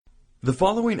The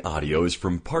following audio is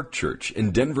from Park Church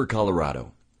in Denver,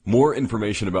 Colorado. More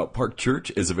information about Park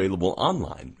Church is available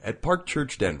online at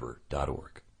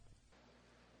parkchurchdenver.org.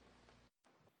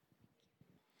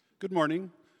 Good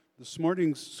morning. This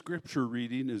morning's scripture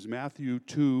reading is Matthew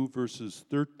 2, verses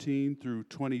 13 through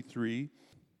 23.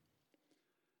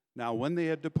 Now when they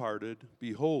had departed,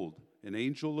 behold, an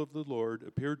angel of the Lord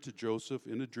appeared to Joseph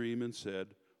in a dream and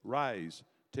said, "Rise,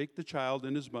 take the child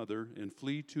and his mother, and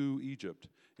flee to Egypt,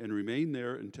 and remain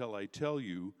there until I tell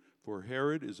you, for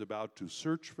Herod is about to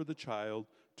search for the child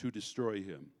to destroy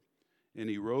him."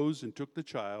 And he rose and took the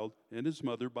child and his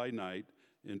mother by night,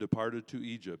 and departed to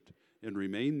Egypt, and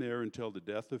remained there until the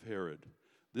death of Herod.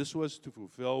 This was to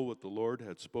fulfill what the Lord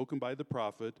had spoken by the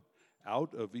prophet,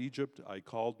 "Out of Egypt I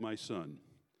called my son."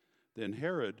 Then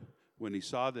Herod, when he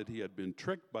saw that he had been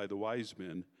tricked by the wise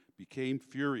men, became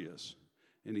furious,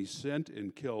 and he sent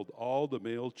and killed all the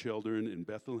male children in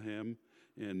Bethlehem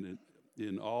and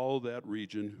in all that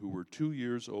region who were 2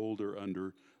 years old or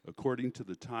under, according to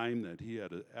the time that he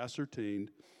had ascertained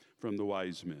from the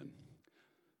wise men.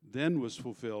 Then was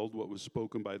fulfilled what was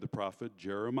spoken by the prophet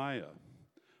Jeremiah.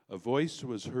 A voice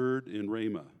was heard in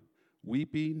Ramah,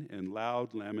 weeping and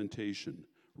loud lamentation.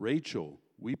 Rachel,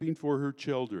 weeping for her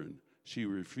children, she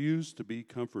refused to be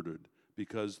comforted,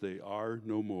 because they are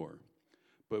no more.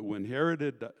 But when Herod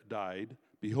had died,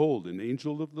 behold, an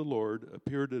angel of the Lord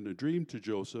appeared in a dream to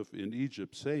Joseph in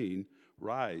Egypt, saying,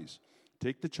 "Rise,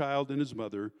 take the child and his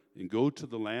mother, and go to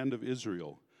the land of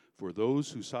Israel, for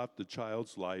those who sought the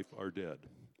child's life are dead."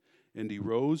 And he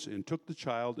rose and took the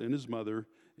child and his mother,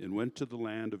 and went to the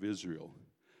land of Israel.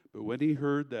 But when he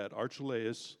heard that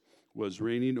Archelaus was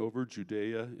reigning over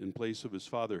Judea in place of his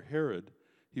father Herod,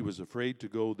 he was afraid to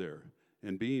go there.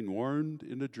 And being warned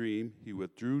in a dream, he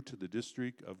withdrew to the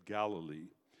district of Galilee.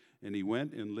 And he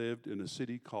went and lived in a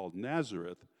city called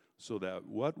Nazareth, so that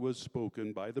what was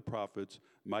spoken by the prophets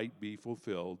might be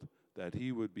fulfilled, that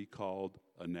he would be called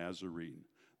a Nazarene.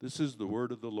 This is the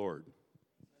word of the Lord.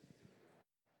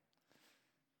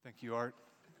 Thank you, Art.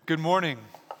 Good morning.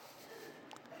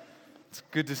 It's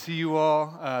good to see you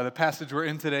all. The passage we're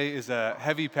in today is a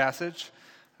heavy passage,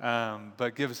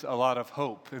 but gives a lot of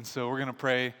hope. And so we're going to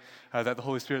pray that the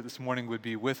Holy Spirit this morning would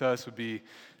be with us, would be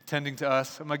tending to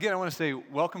us. Again, I want to say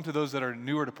welcome to those that are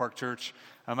newer to Park Church.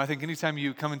 I think anytime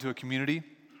you come into a community,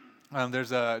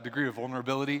 there's a degree of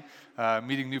vulnerability,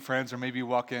 meeting new friends, or maybe you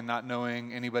walk in not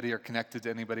knowing anybody or connected to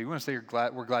anybody. We want to say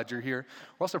we're glad you're here.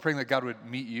 We're also praying that God would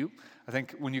meet you. I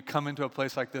think when you come into a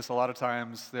place like this, a lot of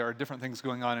times there are different things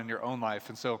going on in your own life.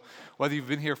 And so whether you've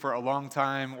been here for a long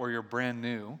time or you're brand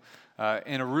new,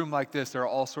 in a room like this, there are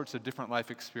all sorts of different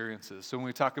life experiences. So when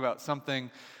we talk about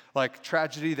something like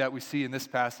tragedy that we see in this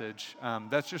passage,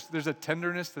 there's a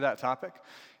tenderness to that topic,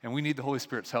 and we need the Holy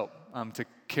Spirit's help to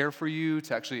care for you,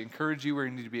 to actually encourage you where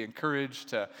you need to be encouraged,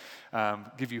 to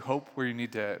give you hope where you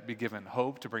need to be given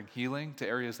hope, to bring healing to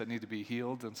areas that need to be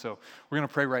healed. And so we're going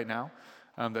to pray right now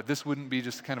that this wouldn't be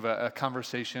just kind of a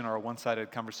conversation or a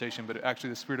one-sided conversation, but actually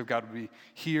the Spirit of God would be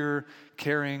here,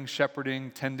 caring,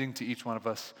 shepherding, tending to each one of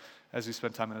us as we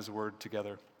spend time in His Word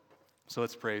together. So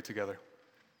let's pray together.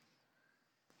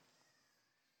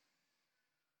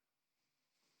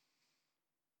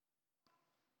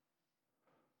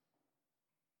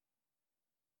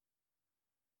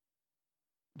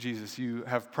 Jesus, you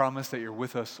have promised that you're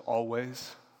with us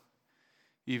always,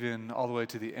 even all the way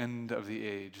to the end of the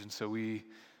age. And so we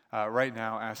right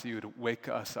now ask that you would wake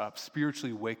us up,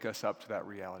 spiritually wake us up to that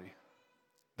reality,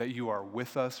 that you are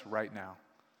with us right now.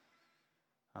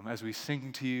 As we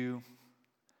sing to you,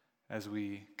 as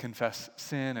we confess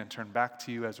sin and turn back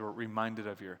to you, as we're reminded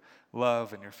of your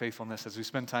love and your faithfulness, as we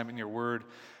spend time in your word,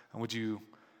 would you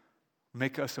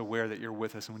make us aware that you're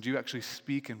with us, and would you actually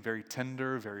speak in very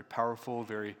tender, very powerful,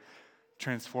 very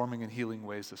transforming and healing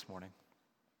ways this morning?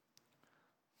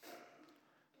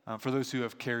 For those who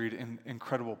have carried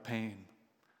incredible pain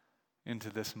into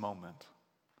this moment,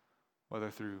 whether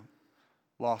through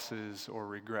losses or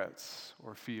regrets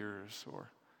or fears or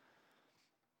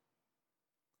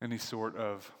any sort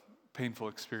of painful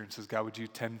experiences, God, would you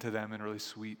tend to them in really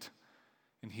sweet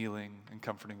and healing and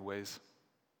comforting ways?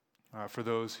 For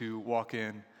those who walk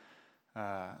in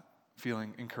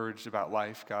feeling encouraged about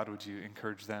life, God, would you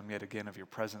encourage them yet again of your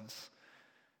presence,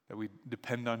 that we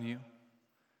depend on you,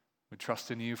 we trust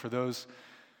in you. For those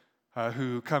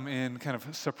who come in kind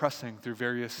of suppressing through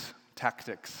various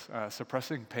tactics,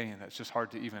 suppressing pain that's just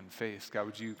hard to even face, God,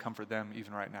 would you comfort them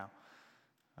even right now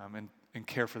and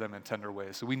care for them in tender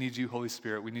ways. So we need you, Holy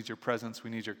Spirit. We need your presence. We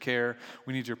need your care.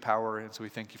 We need your power. And so we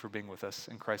thank you for being with us.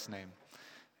 In Christ's name,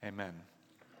 amen.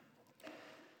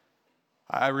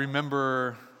 I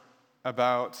remember it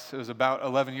was about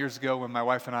 11 years ago when my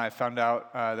wife and I found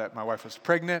out that my wife was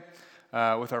pregnant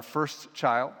with our first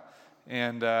child.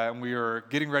 And we were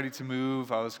getting ready to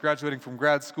move. I was graduating from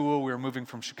grad school. We were moving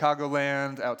from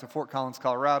Chicagoland out to Fort Collins,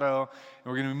 Colorado.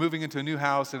 And we're going to be moving into a new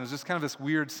house. And it was just kind of this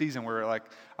weird season where, like,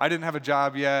 I didn't have a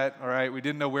job yet, all right? We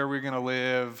didn't know where we were going to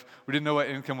live. We didn't know what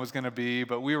income was going to be.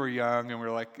 But we were young, and we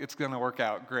were like, it's going to work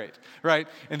out great, right?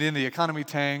 And then the economy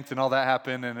tanked, and all that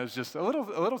happened. And it was just a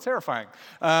little terrifying.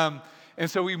 And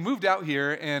so we moved out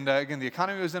here. And, again, the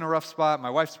economy was in a rough spot.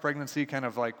 My wife's pregnancy kind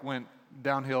of, like, went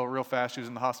downhill real fast. She was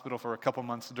in the hospital for a couple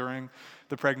months during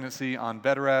the pregnancy on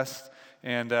bed rest.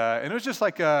 And it was just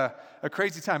like a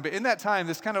crazy time. But in that time,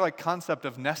 this kind of like concept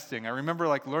of nesting, I remember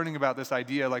like learning about this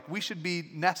idea, like we should be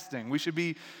nesting. We should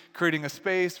be creating a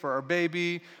space for our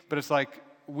baby. But it's like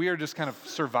we are just kind of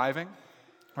surviving,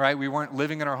 right? We weren't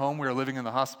living in our home. We were living in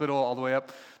the hospital all the way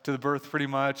up to the birth pretty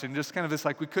much. And just kind of this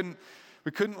like we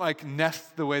couldn't like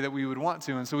nest the way that we would want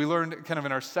to. And so we learned kind of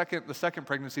in the second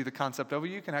pregnancy, the concept of,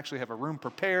 well, you can actually have a room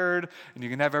prepared and you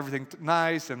can have everything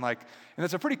nice. And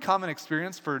it's a pretty common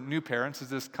experience for new parents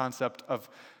is this concept of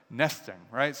nesting,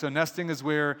 right? So nesting is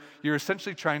where you're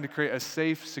essentially trying to create a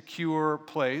safe, secure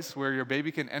place where your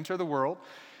baby can enter the world,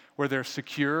 where they're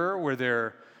secure, where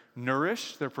they're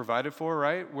nourished, they're provided for,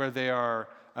 right? Where they are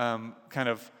kind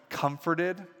of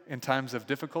comforted in times of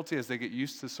difficulty as they get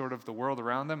used to sort of the world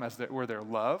around them, where they're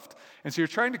loved. And so you're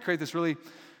trying to create this really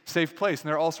safe place, and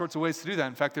there are all sorts of ways to do that.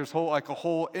 In fact, there's a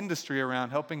whole industry around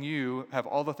helping you have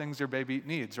all the things your baby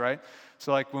needs, right?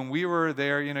 So like when we were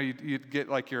there, you'd get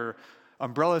like your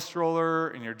umbrella stroller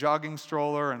and your jogging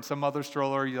stroller and some other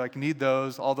stroller. You like need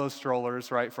all those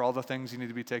strollers, right, for all the things you need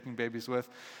to be taking babies with.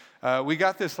 We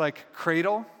got this like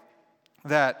cradle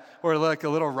or like a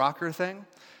little rocker thing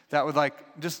that would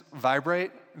like just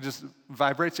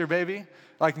vibrates your baby.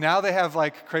 Like now they have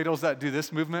like cradles that do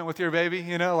this movement with your baby,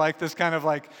 like this kind of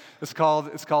like, it's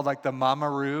called like the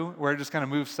Mama-Roo, where it just kind of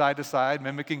moves side to side,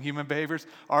 mimicking human behaviors.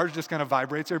 Ours just kind of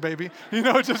vibrates your baby,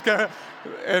 just kind of,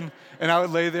 and I would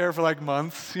lay there for like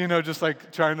months, just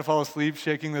like trying to fall asleep,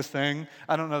 shaking this thing.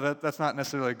 I don't know that's not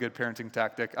necessarily a good parenting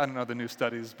tactic. I don't know the new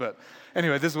studies, but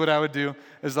anyway, this is what I would do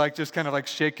is like just kind of like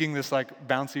shaking this like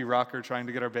bouncy rocker, trying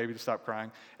to get our baby to stop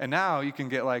crying. And now you can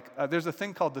get like, there's a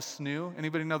thing called the snoo.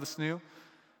 Anybody know the snoo?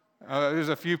 There's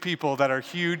a few people that are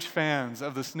huge fans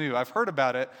of the snoo. I've heard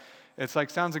about it. It's like,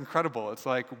 sounds incredible. It's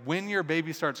like when your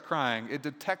baby starts crying, it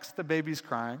detects the baby's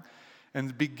crying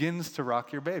and begins to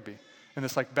rock your baby in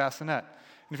this like bassinet.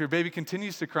 And if your baby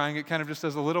continues to crying, it kind of just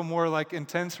does a little more like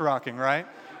intense rocking, right?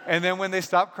 And then when they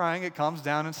stop crying, it calms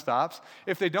down and stops.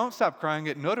 If they don't stop crying,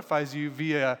 it notifies you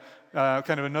via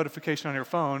kind of a notification on your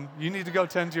phone, you need to go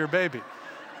tend to your baby.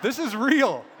 This is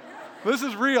real. This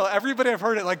is real. Everybody I've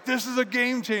heard it, like, this is a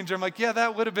game changer. I'm like, yeah,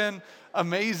 that would have been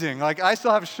amazing. Like, I still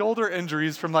have shoulder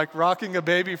injuries from, like, rocking a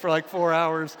baby for, like, 4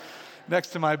 hours next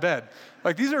to my bed.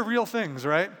 Like, these are real things,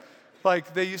 right?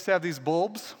 Like, they used to have these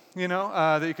bulbs,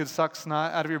 that you could suck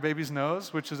snot out of your baby's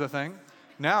nose, which is a thing.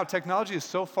 Now, technology is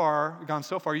gone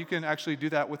so far, you can actually do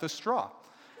that with a straw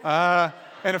and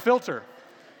a filter.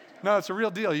 No, it's a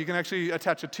real deal. You can actually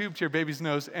attach a tube to your baby's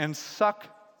nose and suck,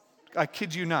 I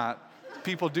kid you not,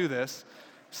 people do this,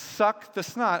 suck the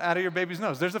snot out of your baby's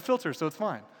nose. There's a filter, so it's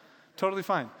fine. Totally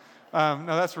fine. No,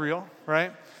 that's real,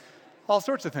 right? All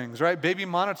sorts of things, right? Baby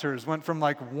monitors went from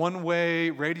like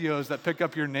one-way radios that pick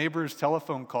up your neighbor's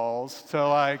telephone calls to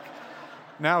like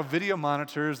now video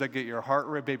monitors that get your heart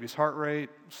rate, baby's heart rate,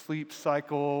 sleep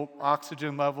cycle,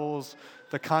 oxygen levels,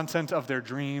 the content of their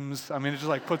dreams. I mean, it just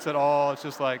like puts it all, it's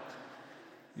just like,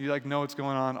 you like know what's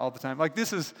going on all the time. Like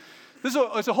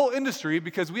it's a whole industry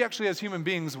because we actually as human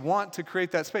beings want to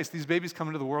create that space. These babies come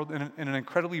into the world in an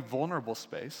incredibly vulnerable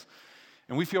space,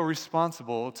 and we feel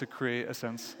responsible to create a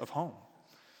sense of home.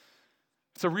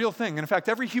 It's a real thing. And in fact,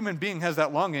 every human being has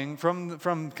that longing from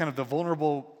kind of the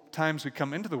vulnerable times we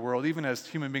come into the world, even as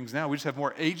human beings now. We just have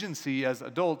more agency as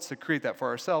adults to create that for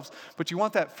ourselves, but you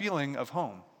want that feeling of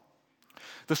home.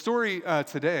 The story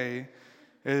today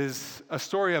is a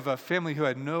story of a family who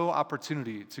had no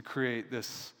opportunity to create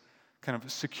this kind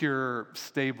of secure,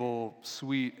 stable,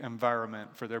 sweet environment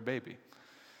for their baby.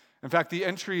 In fact, the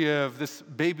entry of this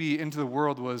baby into the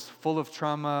world was full of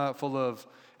trauma, full of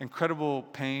incredible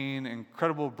pain,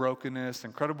 incredible brokenness,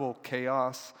 incredible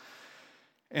chaos.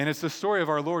 And it's the story of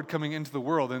our Lord coming into the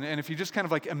world. And if you just kind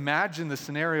of like imagine the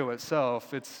scenario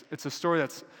itself, it's a story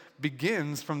that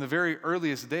begins from the very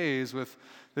earliest days with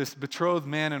this betrothed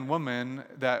man and woman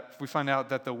that we find out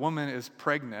that the woman is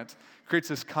pregnant, creates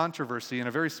this controversy in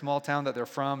a very small town that they're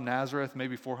from, Nazareth,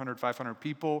 maybe 400, 500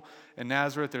 people. In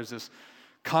Nazareth, there's this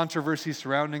controversy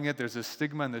surrounding it. There's this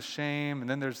stigma and this shame, and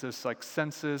then there's this like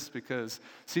census because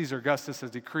Caesar Augustus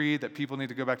has decreed that people need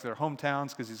to go back to their hometowns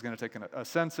because he's going to take a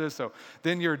census. So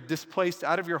then you're displaced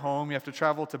out of your home. You have to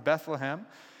travel to Bethlehem,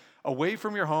 away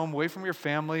from your home, away from your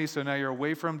family. So now you're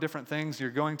away from different things. You're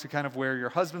going to kind of where your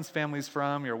husband's family's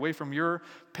from. You're away from your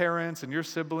parents and your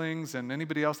siblings and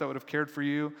anybody else that would have cared for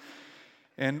you.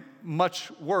 And much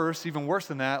worse, even worse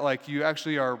than that, like you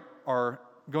actually are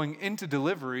going into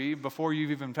delivery before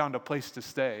you've even found a place to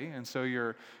stay. And so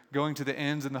you're going to the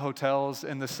inns and the hotels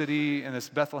in the city, in this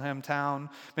Bethlehem town,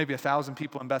 maybe 1,000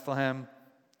 people in Bethlehem.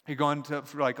 You're going to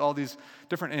like all these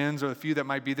different inns or the few that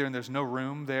might be there, and there's no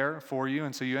room there for you.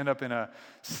 And so you end up in a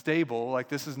stable. Like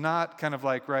this is not kind of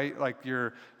like, right, like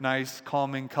your nice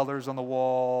calming colors on the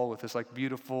wall with this like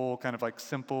beautiful kind of like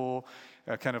simple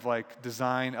kind of like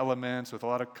design elements with a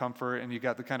lot of comfort, and you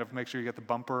got the kind of make sure you get the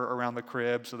bumper around the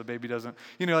crib so the baby doesn't,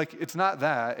 like it's not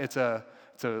that. It's a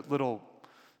little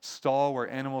stall where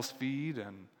animals feed,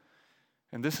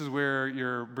 and this is where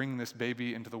you're bringing this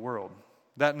baby into the world.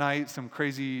 That night, some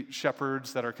crazy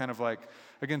shepherds that are kind of like,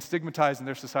 again, stigmatized in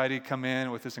their society come in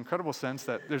with this incredible sense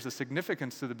that there's a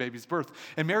significance to the baby's birth.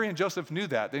 And Mary and Joseph knew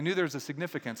that. They knew there was a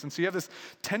significance. And so you have this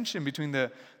tension between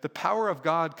the power of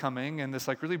God coming and this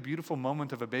like really beautiful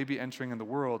moment of a baby entering in the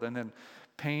world, and then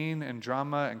pain and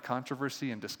drama and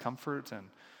controversy and discomfort and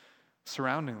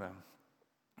surrounding them.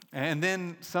 And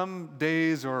then some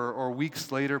days or weeks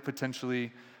later,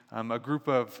 potentially, a group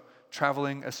of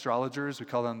traveling astrologers, we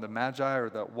call them the Magi or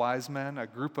the wise men, a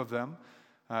group of them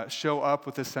show up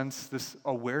with this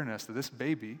awareness that this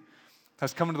baby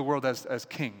has come into the world as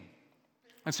king.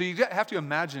 And so you have to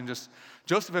imagine just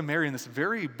Joseph and Mary in this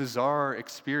very bizarre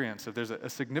experience of there's a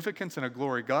significance and a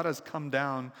glory. God has come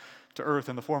down to earth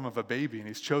in the form of a baby, and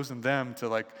he's chosen them to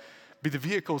like be the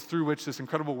vehicles through which this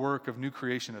incredible work of new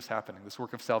creation is happening, this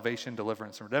work of salvation,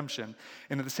 deliverance, and redemption.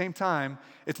 And at the same time,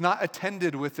 it's not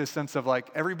attended with this sense of like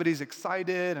everybody's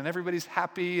excited and everybody's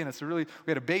happy, and we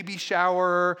had a baby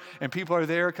shower, and people are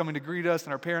there coming to greet us,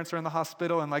 and our parents are in the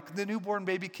hospital, and like the newborn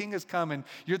baby king has come, and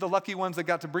you're the lucky ones that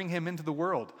got to bring him into the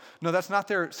world. No, that's not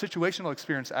their situational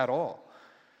experience at all.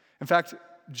 In fact,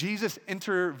 Jesus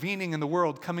intervening in the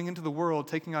world, coming into the world,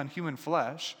 taking on human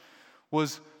flesh,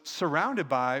 was surrounded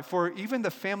by, for even the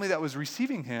family that was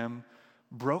receiving him,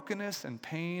 brokenness and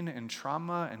pain and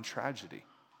trauma and tragedy.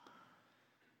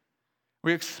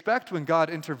 We expect when God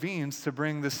intervenes to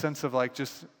bring this sense of like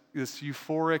just this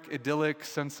euphoric, idyllic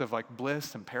sense of like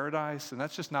bliss and paradise, and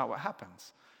that's just not what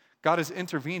happens. God is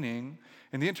intervening,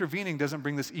 and the intervening doesn't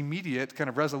bring this immediate kind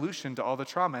of resolution to all the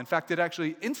trauma. In fact, it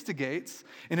actually instigates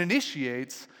and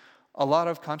initiates a lot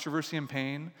of controversy and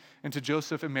pain into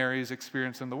Joseph and Mary's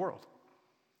experience in the world.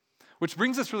 Which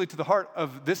brings us really to the heart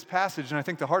of this passage, and I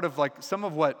think the heart of like some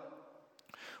of what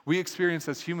we experience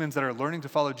as humans that are learning to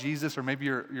follow Jesus, or maybe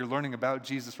you're learning about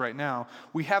Jesus right now.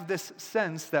 We have this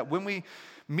sense that when we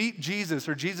meet Jesus,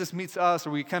 or Jesus meets us, or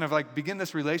we kind of like begin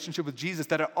this relationship with Jesus,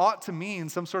 that it ought to mean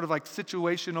some sort of like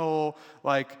situational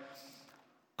like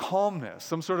calmness,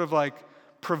 some sort of like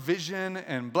provision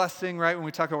and blessing, right? When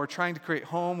we talk about we're trying to create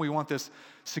home, we want this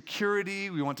security,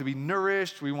 we want to be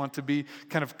nourished, we want to be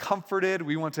kind of comforted,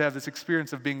 we want to have this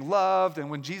experience of being loved.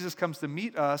 And when Jesus comes to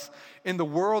meet us in the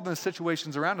world and the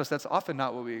situations around us, that's often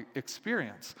not what we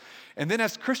experience. And then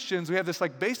as Christians, we have this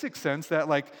like basic sense that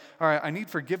like, all right, I need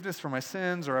forgiveness for my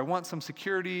sins, or I want some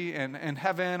security in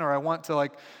heaven, or I want to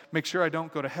like make sure I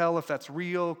don't go to hell if that's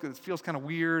real, because it feels kind of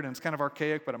weird and it's kind of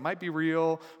archaic, but it might be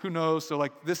real, who knows? So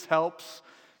like this helps,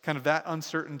 kind of that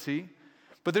uncertainty.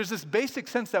 But there's this basic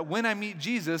sense that when I meet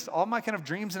Jesus, all my kind of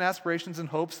dreams and aspirations and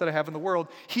hopes that I have in the world,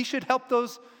 he should help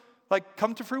those like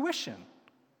come to fruition.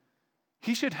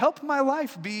 He should help my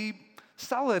life be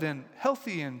solid and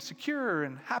healthy and secure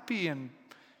and happy and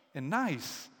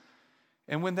nice.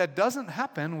 And when that doesn't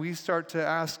happen, we start to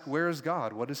ask, where is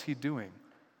God? What is he doing?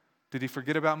 Did he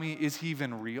forget about me? Is he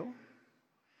even real?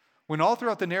 When all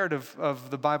throughout the narrative of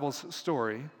the Bible's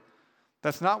story,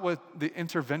 that's not what the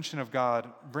intervention of God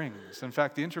brings. In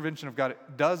fact, the intervention of God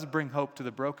does bring hope to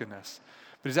the brokenness,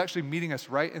 but he's actually meeting us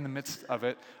right in the midst of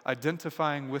it,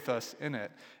 identifying with us in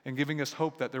it, and giving us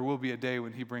hope that there will be a day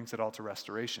when he brings it all to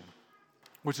restoration,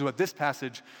 which is what this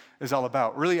passage is all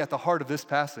about. Really at the heart of this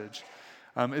passage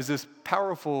is this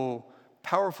powerful,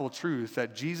 powerful truth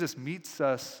that Jesus meets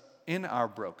us in our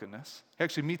brokenness. He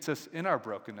actually meets us in our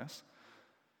brokenness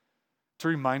to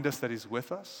remind us that he's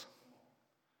with us,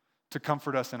 to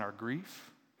comfort us in our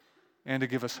grief, and to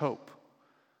give us hope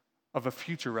of a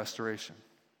future restoration.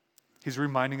 He's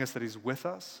reminding us that he's with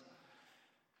us.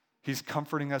 He's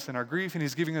comforting us in our grief, and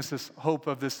he's giving us this hope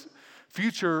of this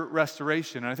future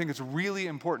restoration. And I think it's really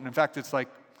important. In fact, it's like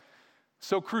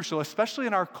so crucial, especially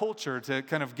in our culture, to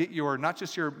kind of get your, not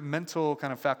just your mental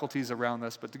kind of faculties around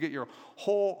this, but to get your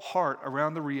whole heart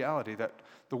around the reality that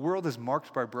the world is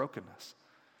marked by brokenness.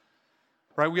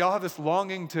 Right? We all have this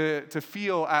longing to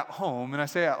feel at home, and I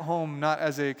say at home not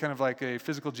as a kind of like a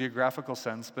physical geographical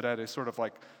sense, but at a sort of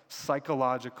like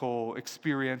psychological,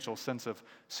 experiential sense of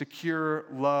secure,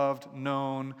 loved,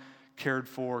 known, cared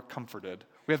for, comforted.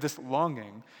 We have this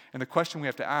longing, and the question we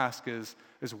have to ask is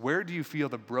where do you feel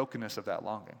the brokenness of that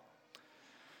longing?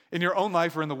 In your own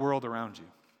life or in the world around you?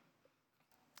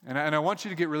 And I want you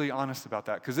to get really honest about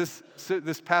that, because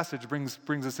this passage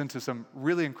brings us into some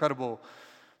really incredible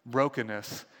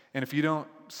brokenness. And if you don't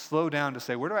slow down to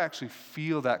say, where do I actually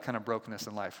feel that kind of brokenness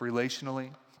in life? Relationally,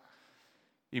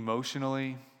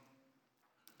 emotionally,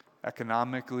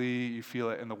 economically, you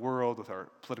feel it in the world with our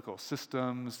political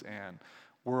systems and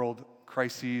world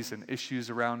crises and issues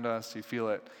around us. You feel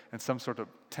it in some sort of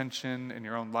tension in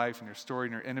your own life and your story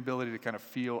and your inability to kind of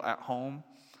feel at home.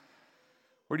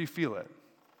 Where do you feel it?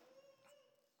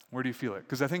 Where do you feel it?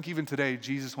 Because I think even today,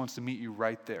 Jesus wants to meet you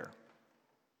right there.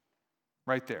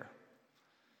 Right there.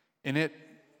 In it,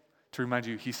 to remind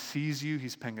you, he sees you,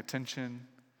 he's paying attention,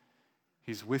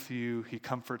 he's with you, he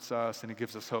comforts us, and he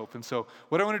gives us hope. And so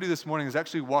what I want to do this morning is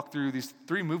actually walk through these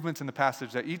three movements in the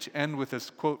passage that each end with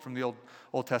this quote from the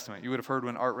Old Testament. You would have heard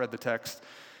when Art read the text,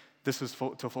 this was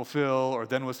to fulfill, or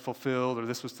then was fulfilled, or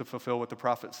this was to fulfill what the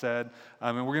prophet said.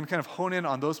 And we're going to kind of hone in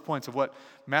on those points of what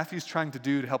Matthew's trying to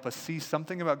do to help us see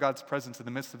something about God's presence in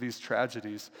the midst of these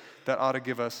tragedies that ought to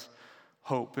give us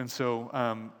hope. And so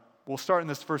we'll start in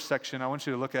this first section. I want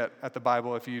you to look at the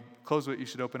Bible. If you close it, you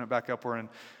should open it back up. We're in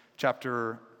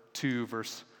chapter 2,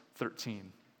 verse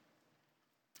 13.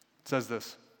 It says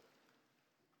this.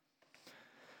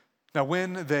 Now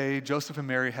when they, Joseph and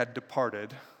Mary, had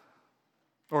departed,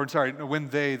 when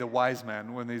they, the wise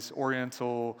men, when these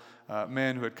oriental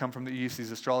men who had come from the east,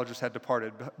 these astrologers had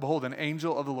departed, behold, an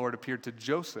angel of the Lord appeared to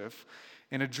Joseph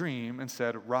in a dream and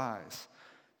said, "Rise,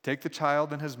 take the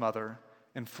child and his mother,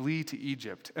 and flee to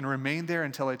Egypt, and remain there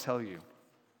until I tell you.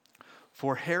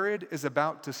 For Herod is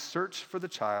about to search for the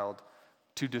child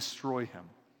to destroy him."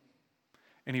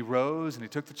 And he rose, and he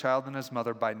took the child and his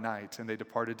mother by night, and they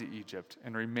departed to Egypt,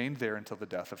 and remained there until the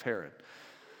death of Herod.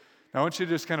 Now I want you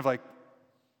to just kind of like,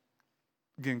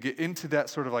 again, get into that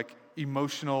sort of like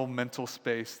emotional, mental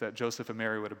space that Joseph and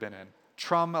Mary would have been in.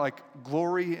 Trauma, like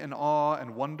glory and awe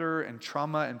and wonder and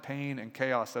trauma and pain and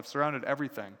chaos have surrounded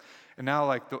everything. And now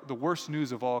like the worst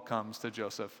news of all comes to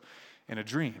Joseph in a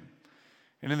dream.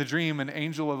 And in the dream, an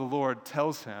angel of the Lord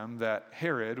tells him that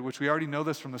Herod, which we already know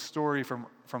this from the story from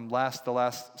the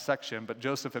last section, but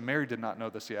Joseph and Mary did not know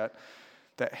this yet,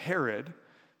 that Herod,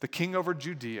 the king over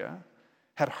Judea,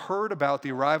 had heard about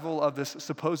the arrival of this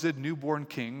supposed newborn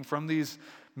king from these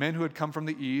men who had come from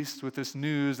the east with this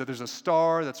news that there's a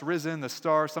star that's risen. The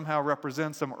star somehow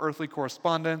represents some earthly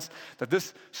correspondence, that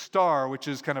this star, which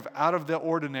is kind of out of the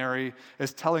ordinary,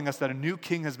 is telling us that a new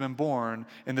king has been born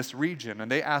in this region.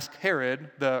 And they ask Herod,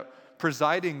 the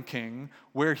presiding king,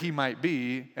 where he might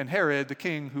be. And Herod, the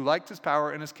king who liked his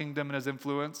power and his kingdom and his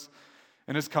influence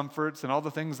and his comforts and all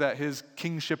the things that his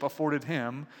kingship afforded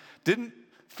him, didn't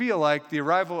feel like the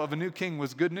arrival of a new king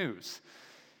was good news.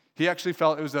 He actually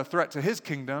felt it was a threat to his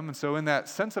kingdom, and so in that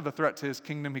sense of a threat to his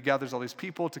kingdom, he gathers all these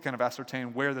people to kind of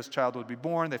ascertain where this child would be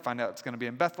born. They find out it's going to be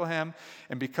in Bethlehem,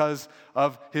 and because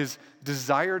of his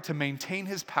desire to maintain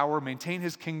his power, maintain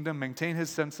his kingdom, maintain his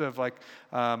sense of like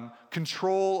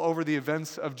control over the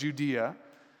events of Judea,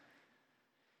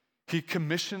 he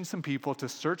commissioned some people to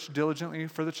search diligently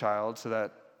for the child so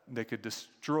that they could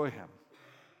destroy him.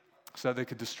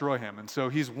 And so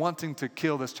he's wanting to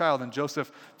kill this child, and Joseph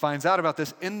finds out about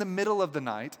this in the middle of the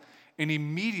night, and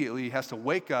immediately has to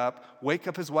wake up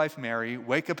his wife Mary,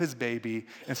 wake up his baby,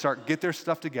 and get their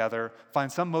stuff together,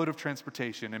 find some mode of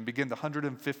transportation, and begin the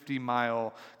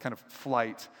 150-mile kind of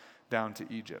flight down to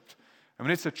Egypt. I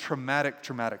mean, it's a traumatic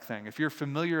thing. If you're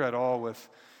familiar at all with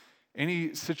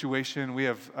any situation, we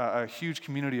have a huge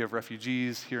community of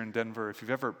refugees here in Denver. If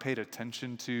you've ever paid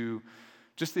attention to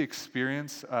just the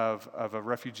experience of a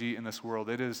refugee in this world,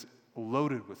 it is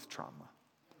loaded with trauma.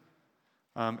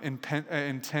 Intense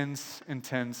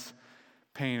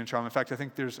pain and trauma. In fact, I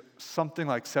think there's something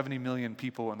like 70 million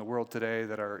people in the world today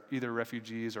that are either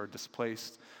refugees or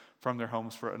displaced from their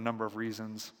homes for a number of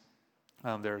reasons.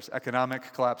 There's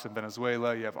economic collapse in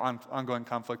Venezuela. You have ongoing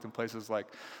conflict in places like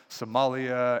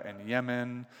Somalia and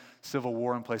Yemen, civil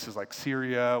war in places like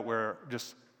Syria, where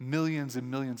just millions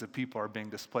and millions of people are being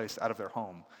displaced out of their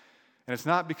home. And it's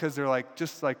not because they're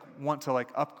want to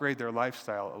upgrade their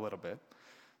lifestyle a little bit.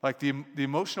 Like the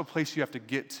emotional place you have to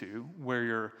get to where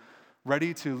you're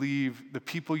ready to leave the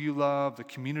people you love, the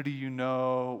community you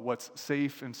know, what's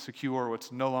safe and secure,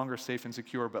 what's no longer safe and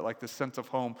secure, but like the sense of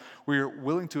home, where you're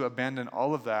willing to abandon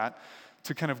all of that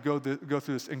to kind of go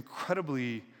through this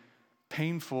incredibly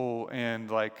painful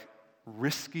and like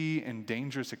risky and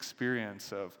dangerous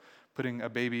experience of putting a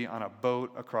baby on a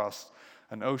boat across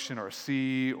an ocean or a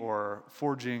sea, or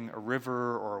forging a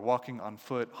river, or walking on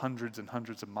foot hundreds and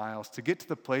hundreds of miles to get to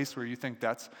the place where you think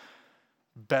that's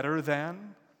better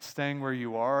than staying where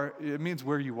you are. It means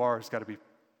where you are has got to be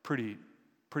pretty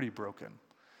broken.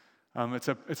 It's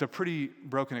a pretty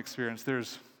broken experience.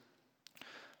 There's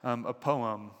a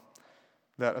poem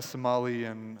that a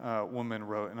Somalian woman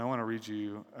wrote, and I want to read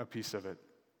you a piece of it.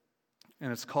 And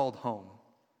it's called Home.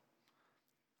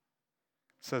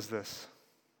 It says this: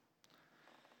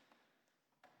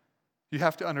 "You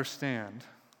have to understand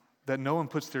that no one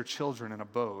puts their children in a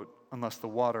boat unless the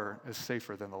water is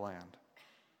safer than the land."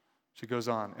 She goes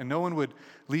on, "And no one would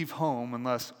leave home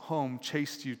unless home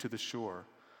chased you to the shore,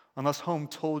 unless home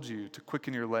told you to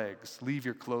quicken your legs, leave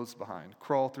your clothes behind,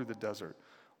 crawl through the desert,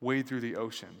 wade through the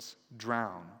oceans,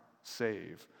 drown,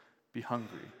 save, be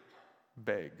hungry,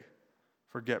 beg,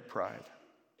 forget pride.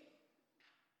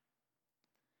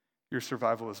 Your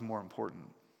survival is more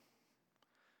important.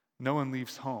 No one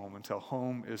leaves home until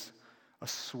home is a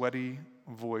sweaty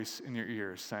voice in your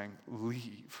ears saying,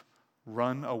 'Leave,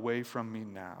 run away from me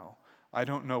now. I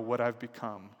don't know what I've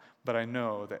become, but I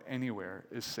know that anywhere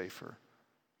is safer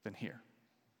than here.'"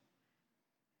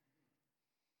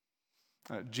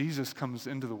 Jesus comes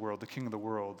into the world, the King of the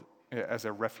world, as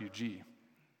a refugee,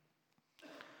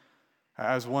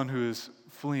 as one who is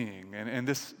fleeing. And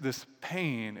this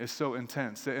pain is so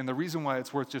intense. And the reason why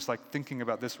it's worth just like thinking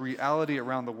about this reality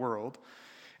around the world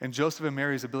and Joseph and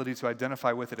Mary's ability to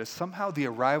identify with it is somehow the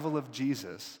arrival of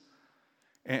Jesus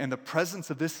and the presence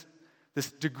of this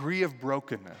degree of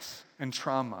brokenness and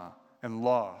trauma and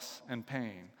loss and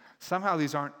pain. Somehow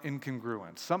these aren't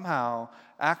incongruent. Somehow,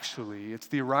 actually, it's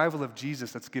the arrival of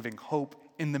Jesus that's giving hope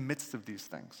in the midst of these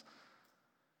things.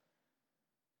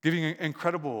 Giving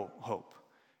incredible hope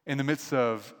in the midst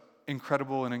of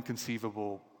incredible and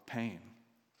inconceivable pain.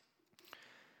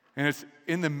 And it's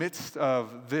in the midst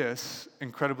of this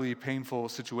incredibly painful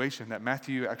situation that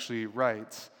Matthew actually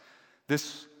writes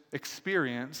this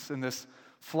experience and this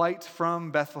flight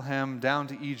from Bethlehem down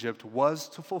to Egypt was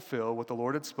to fulfill what the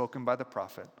Lord had spoken by the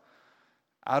prophet.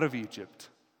 "Out of Egypt,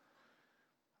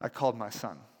 I called my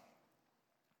son."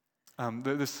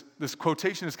 This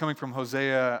quotation is coming from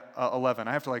Hosea 11.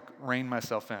 I have to rein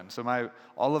myself in. So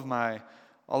all of my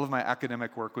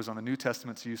academic work was on the New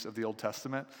Testament's use of the Old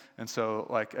Testament, and so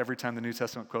every time the New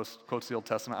Testament quotes the Old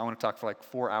Testament, I want to talk for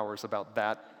 4 hours about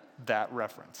that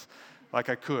reference. I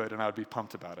could, and I would be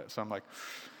pumped about it. So I'm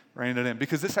reining it in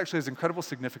because this actually has incredible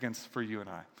significance for you and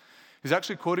I. He's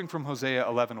actually quoting from Hosea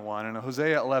 11:1, and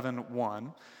Hosea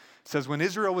 11:1 says, "When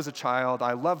Israel was a child,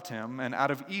 I loved him, and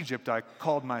out of Egypt I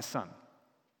called my son."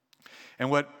 And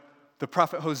what the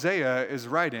prophet Hosea is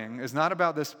writing is not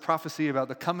about this prophecy about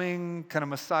the coming kind of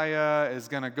Messiah is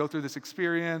going to go through this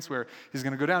experience where he's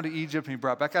going to go down to Egypt and be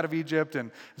brought back out of Egypt.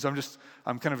 And so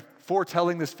I'm kind of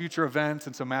foretelling this future event.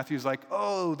 And so Matthew's like,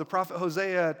 oh, the prophet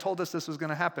Hosea told us this was going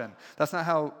to happen. That's not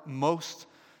how most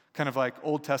kind of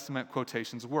Old Testament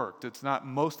quotations worked. It's not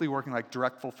mostly working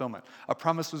direct fulfillment. A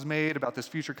promise was made about this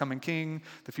future coming king.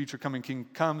 The future coming king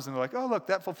comes and they're like, oh, look,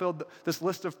 that fulfilled this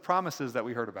list of promises that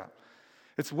we heard about.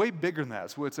 It's way bigger than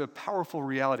that. It's a powerful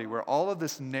reality where all of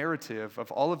this narrative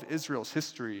of all of Israel's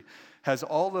history has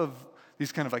all of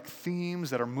these kind of themes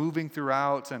that are moving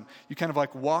throughout. And you kind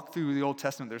of walk through the Old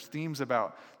Testament. There's themes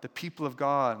about the people of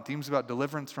God, and themes about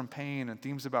deliverance from pain, and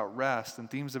themes about rest,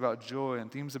 and themes about joy, and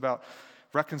themes about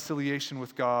reconciliation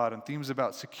with God, and themes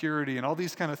about security, and all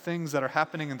these kind of things that are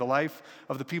happening in the life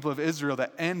of the people of Israel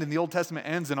that end, and the Old Testament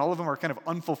ends, and all of them are kind of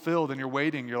unfulfilled, and you're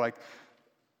waiting. You're like,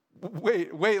 wait,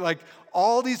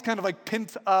 all these kind of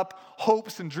pent up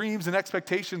hopes and dreams and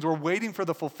expectations were waiting for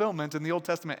the fulfillment, and the Old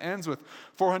Testament ends with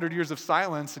 400 years of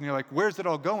silence, and you're like, where's it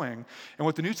all going? And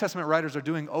what the New Testament writers are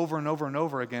doing over and over and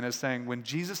over again is saying, when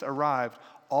Jesus arrived,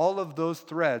 all of those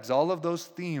threads, all of those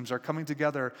themes are coming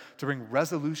together to bring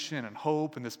resolution and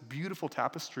hope and this beautiful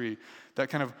tapestry that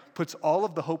kind of puts all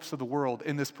of the hopes of the world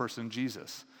in this person,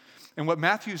 Jesus. And what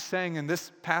Matthew's saying in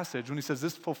this passage, when he says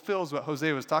this fulfills what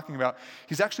Hosea was talking about,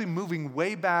 he's actually moving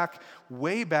way back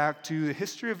to the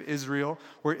history of Israel,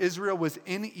 where Israel was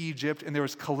in Egypt, and there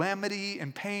was calamity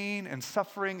and pain and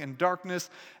suffering and darkness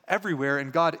everywhere,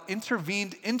 and God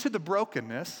intervened into the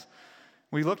brokenness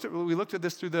We looked at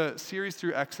this through the series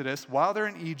through Exodus. While they're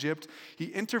in Egypt, he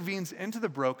intervenes into the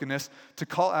brokenness to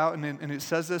call out, and it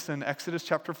says this in Exodus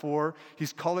chapter 4,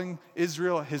 he's calling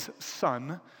Israel his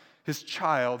son, his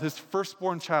child, his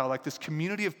firstborn child, like this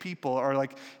community of people are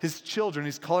like his children.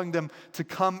 He's calling them to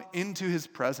come into his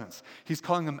presence. He's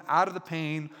calling them out of the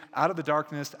pain, out of the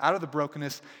darkness, out of the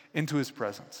brokenness, into his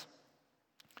presence.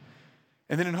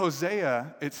 And then in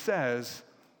Hosea, it says,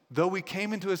 though we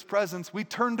came into his presence, we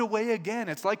turned away again.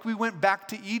 It's like we went back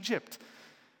to Egypt.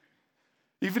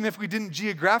 Even if we didn't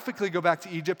geographically go back to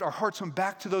Egypt, our hearts went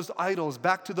back to those idols,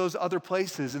 back to those other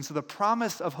places. And so the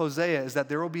promise of Hosea is that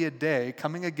there will be a day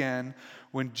coming again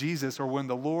when Jesus, or when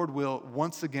the Lord will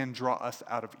once again draw us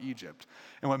out of Egypt.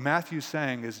 And what Matthew's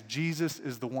saying is Jesus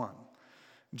is the one.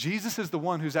 Jesus is the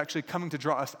one who's actually coming to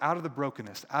draw us out of the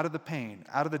brokenness, out of the pain,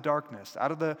 out of the darkness,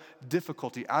 out of the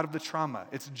difficulty, out of the trauma.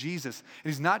 It's Jesus.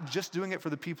 And he's not just doing it for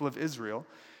the people of Israel.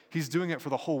 He's doing it for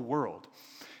the whole world.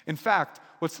 In fact,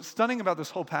 what's stunning about this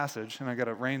whole passage, and I got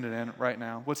to rein it in right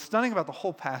now, what's stunning about the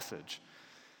whole passage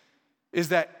is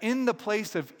that in the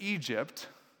place of Egypt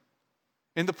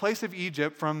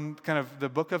from kind of the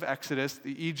book of Exodus,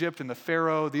 the Egypt and the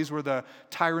Pharaoh, these were the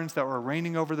tyrants that were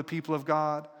reigning over the people of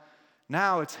God.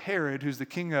 Now it's Herod, who's the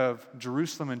king of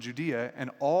Jerusalem and Judea,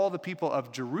 and all the people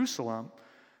of Jerusalem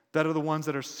that are the ones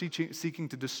that are seeking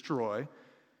to destroy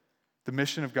the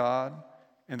mission of God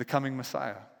and the coming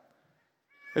Messiah.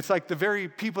 It's like the very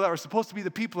people that were supposed to be the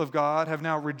people of God have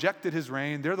now rejected his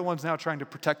reign. They're the ones now trying to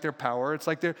protect their power. It's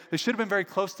like they should have been very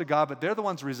close to God, but they're the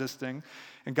ones resisting.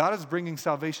 And God is bringing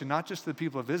salvation not just to the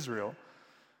people of Israel,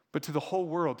 but to the whole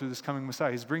world through this coming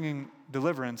Messiah. He's bringing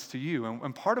deliverance to you.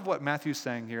 And part of what Matthew's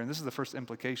saying here, and this is the first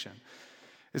implication,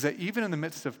 is that even in the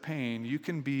midst of pain, you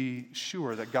can be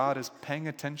sure that God is paying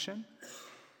attention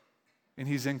and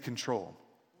he's in control.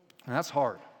 And that's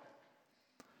hard.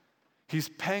 He's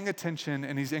paying attention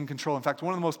and he's in control. In fact,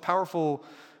 one of the most powerful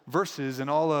verses in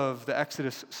all of the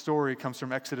Exodus story comes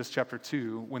from Exodus chapter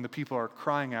 2, when the people are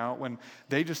crying out, when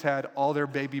they just had all their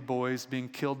baby boys being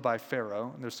killed by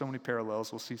Pharaoh. And there's so many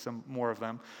parallels, we'll see some more of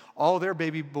them. All their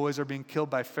baby boys are being killed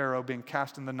by Pharaoh, being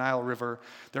cast in the Nile River.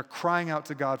 They're crying out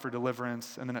to God for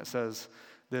deliverance. And then it says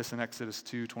this in Exodus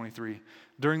 2:23.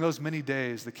 During those many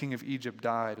days, the king of Egypt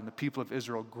died, and the people of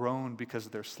Israel groaned because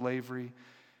of their slavery,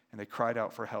 and they cried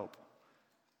out for help.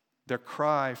 Their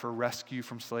cry for rescue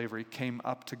from slavery came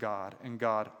up to God, and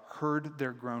God heard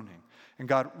their groaning. And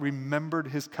God remembered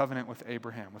his covenant with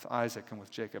Abraham, with Isaac, and with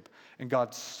Jacob. And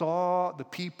God saw the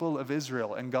people of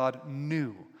Israel, and God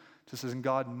knew. It says, and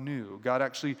God knew. God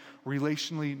actually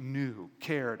relationally knew,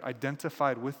 cared,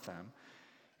 identified with them.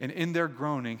 And in their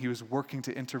groaning, he was working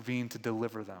to intervene to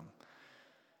deliver them.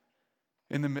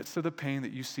 In the midst of the pain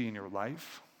that you see in your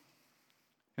life,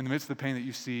 in the midst of the pain that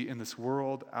you see in this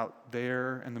world out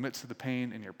there, in the midst of the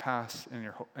pain in your past,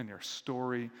 in your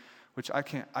story, which I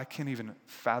can't even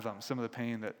fathom some of the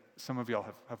pain that some of y'all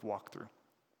have walked through.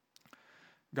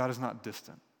 God is not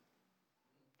distant.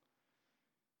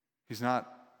 He's not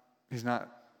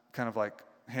kind of like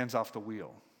hands off the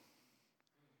wheel.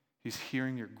 He's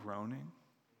hearing your groaning.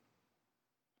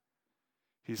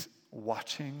 He's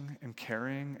watching and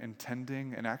caring and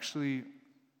tending and actually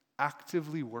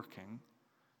actively working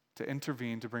to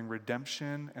intervene, to bring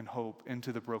redemption and hope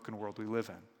into the broken world we live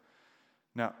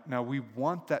in. Now we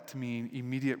want that to mean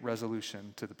immediate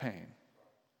resolution to the pain.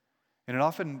 And it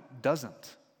often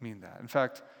doesn't mean that. In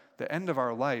fact, the end of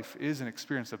our life is an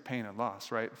experience of pain and loss,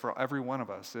 right? For every one of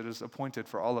us, it is appointed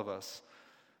for all of us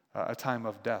a time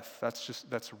of death.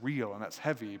 That's real and that's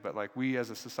heavy, but like we as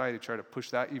a society try to push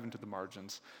that even to the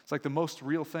margins. It's like the most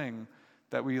real thing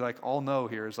that we like all know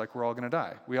here is like we're all gonna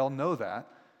die. We all know that.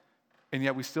 And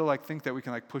yet we still like think that we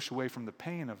can like push away from the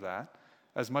pain of that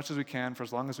as much as we can for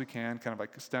as long as we can, kind of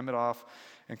like stem it off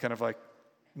and kind of like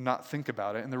not think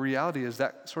about it. And the reality is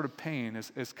that sort of pain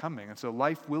is coming. And so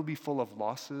life will be full of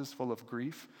losses, full of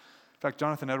grief. In fact,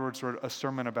 Jonathan Edwards wrote a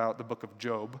sermon about the book of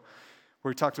Job,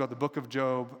 where he talks about the book of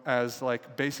Job as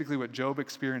like basically what Job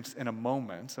experienced in a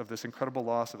moment of this incredible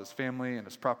loss of his family and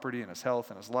his property and his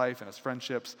health and his life and his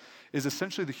friendships is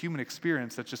essentially the human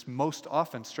experience that's just most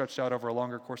often stretched out over a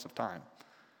longer course of time.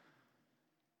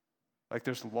 Like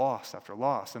there's loss after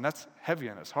loss, and that's heavy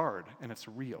and it's hard and it's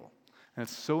real. And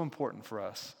it's so important for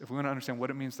us, if we want to understand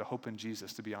what it means to hope in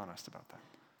Jesus, to be honest about that.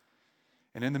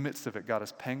 And in the midst of it, God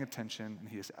is paying attention, and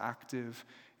he is active,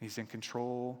 and he's in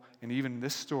control. And even in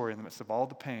this story, in the midst of all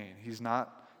the pain, he's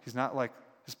not like,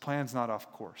 his plan's not off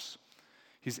course.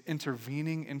 He's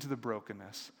intervening into the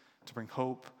brokenness to bring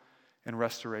hope and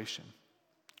restoration.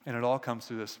 And it all comes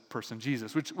through this person,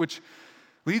 Jesus, which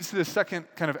leads to the second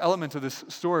kind of element of this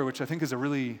story, which I think is a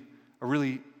really a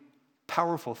really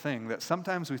powerful thing, that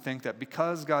sometimes we think that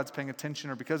because God's paying attention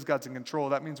or because God's in control,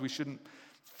 that means we shouldn't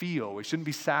feel, we shouldn't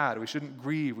be sad, we shouldn't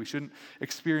grieve, we shouldn't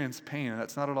experience pain. And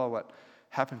that's not at all what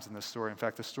happens in this story. In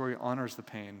fact, the story honors the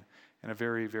pain in a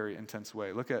very, very intense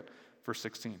way. Look at verse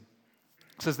 16. It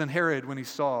says, then Herod, when he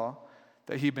saw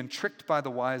that he'd been tricked by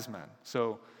the wise men,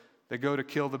 so they go to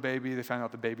kill the baby, they find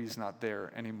out the baby's not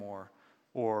there anymore.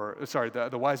 The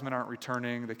wise men aren't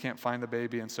returning, they can't find the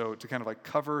baby, and so to kind of like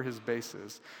cover his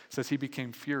bases, it says he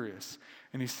became furious,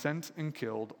 and he sent and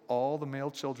killed all the male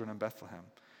children in Bethlehem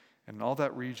and in all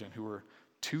that region who were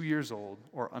 2 years old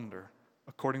or under,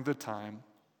 according to the time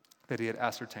that he had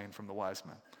ascertained from the wise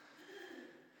men.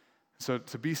 So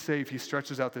to be safe, he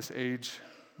stretches out this age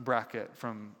bracket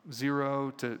from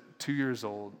 0 to 2 years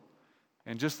old,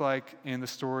 and just like in the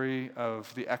story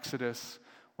of the Exodus,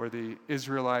 where the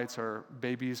Israelites or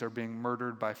babies are being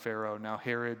murdered by Pharaoh, now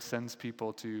Herod sends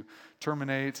people to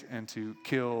terminate and to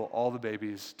kill all the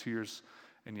babies 2 years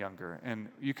and younger. And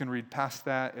you can read past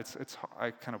that. I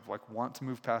kind of like want to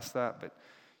move past that, but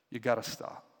you got to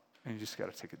stop and you just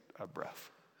got to take a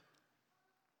breath.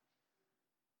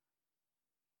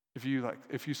 If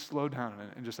you slow down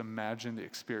and just imagine the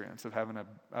experience of having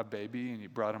a baby and you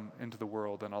brought him into the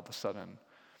world, and all of a sudden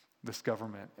this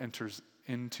government enters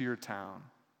into your town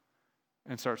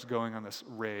and starts going on this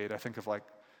raid. I think of like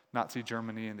Nazi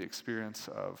Germany and the experience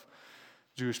of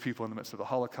Jewish people in the midst of the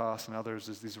Holocaust and others,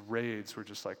 is these raids where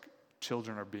just like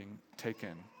children are being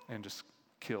taken and just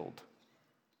killed.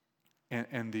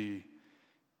 And the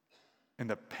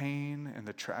pain and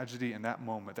the tragedy in that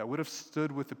moment that would have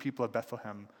stood with the people of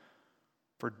Bethlehem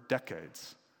for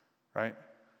decades, right?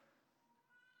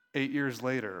 8 years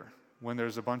later, when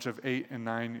there's a bunch of 8 and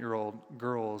 9-year-old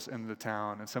girls in the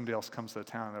town and somebody else comes to the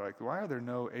town, they're like, why are there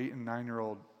no 8 and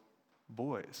 9-year-old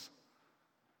boys?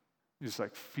 You just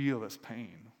like feel this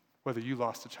pain, whether you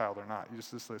lost a child or not. You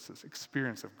just this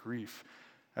experience of grief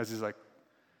as these like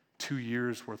 2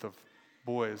 years worth of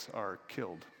boys are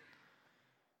killed.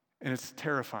 And it's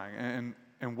terrifying.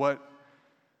 And what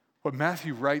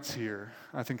Matthew writes here,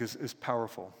 I think is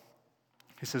powerful.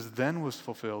 He says, then was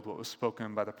fulfilled what was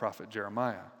spoken by the prophet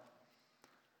Jeremiah.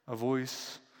 A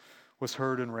voice was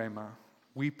heard in Ramah,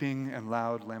 weeping and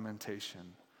loud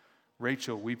lamentation,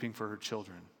 Rachel weeping for her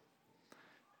children.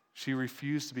 She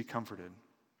refused to be comforted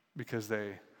because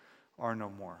they are no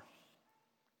more.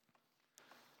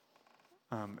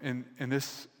 In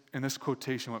this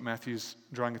quotation, what Matthew's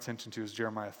drawing attention to is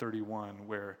Jeremiah 31,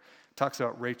 where it talks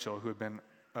about Rachel, who had been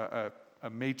a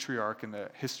matriarch in the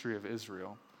history of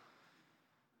Israel,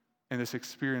 and this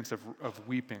experience of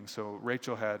weeping. So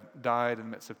Rachel had died in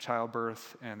the midst of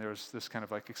childbirth, and there was this kind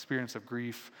of like experience of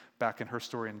grief back in her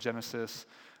story in Genesis.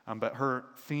 But her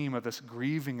theme of this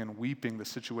grieving and weeping the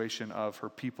situation of her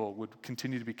people would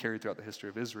continue to be carried throughout the history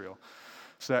of Israel.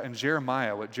 So that in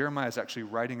Jeremiah, what Jeremiah is actually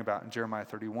writing about in Jeremiah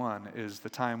 31 is the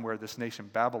time where this nation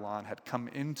Babylon had come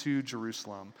into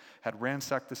Jerusalem, had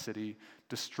ransacked the city,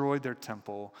 destroyed their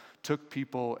temple, took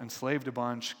people, enslaved a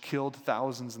bunch, killed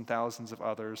thousands and thousands of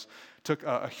others, took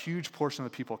a huge portion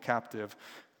of the people captive,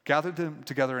 gathered them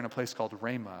together in a place called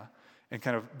Ramah, and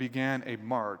kind of began a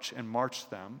march and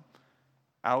marched them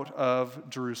out of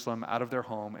Jerusalem, out of their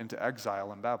home, into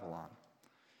exile in Babylon.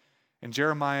 And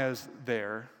Jeremiah is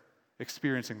there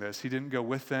experiencing this. He didn't go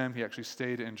with them. He actually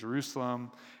stayed in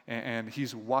Jerusalem, and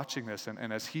he's watching this.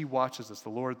 And as he watches this, the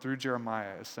Lord, through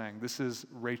Jeremiah, is saying, this is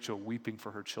Rachel weeping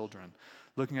for her children,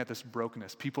 looking at this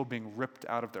brokenness, people being ripped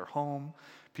out of their home,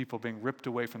 people being ripped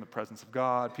away from the presence of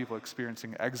God, people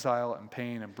experiencing exile and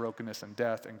pain and brokenness and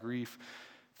death and grief,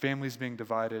 families being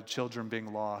divided, children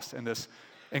being lost, and this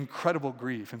incredible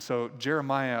grief. And so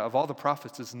Jeremiah, of all the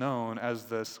prophets, is known as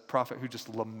this prophet who just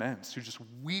laments, who just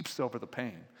weeps over the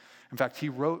pain. In fact, he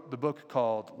wrote the book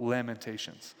called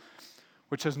Lamentations,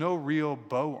 which has no real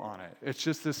bow on it. It's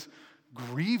just this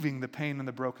grieving the pain and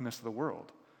the brokenness of the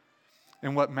world.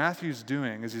 And what Matthew's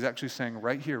doing is he's actually saying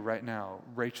right here, right now,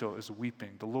 Rachel is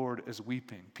weeping. The Lord is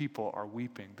weeping. People are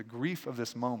weeping. The grief of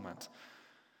this moment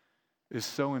is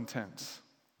so intense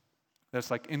that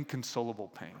it's like inconsolable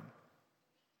pain.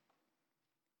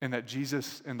 And that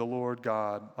Jesus and the Lord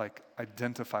God like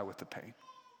identify with the pain.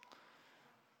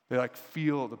 They like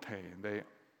feel the pain. They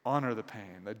honor the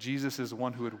pain. That Jesus is the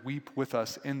one who would weep with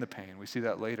us in the pain. We see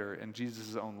that later in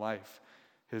Jesus' own life.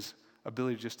 His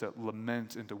ability just to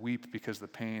lament and to weep because of the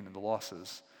pain and the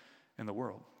losses in the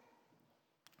world.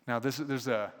 Now there's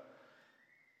a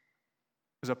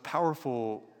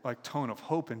powerful like tone of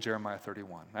hope in Jeremiah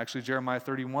 31. Actually, Jeremiah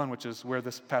 31, which is where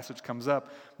this passage comes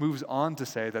up, moves on to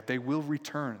say that they will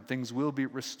return. Things will be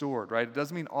restored, right? It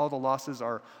doesn't mean all the losses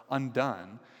are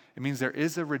undone. It means there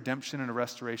is a redemption and a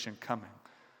restoration coming.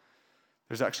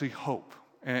 There's actually hope.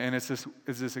 And it's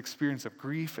this experience of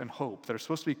grief and hope that are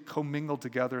supposed to be commingled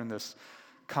together in this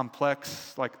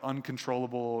complex, like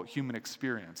uncontrollable human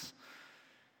experience.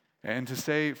 And to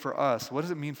say for us, what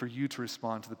does it mean for you to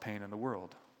respond to the pain in the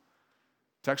world?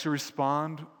 To actually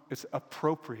respond, it's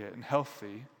appropriate and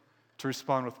healthy to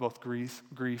respond with both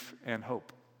grief and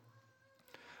hope.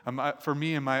 For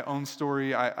me, in my own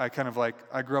story, I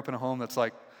grew up in a home that's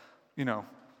like,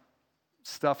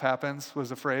 stuff happens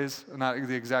was a phrase, not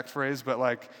the exact phrase, but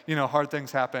hard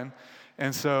things happen.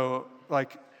 And so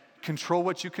control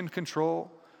what you can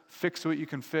control, fix what you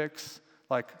can fix,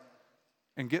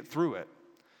 and get through it.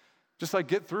 Just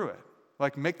get through it.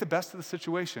 Make the best of the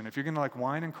situation. If you're gonna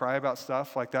whine and cry about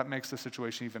stuff, that makes the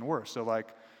situation even worse. So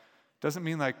doesn't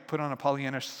mean put on a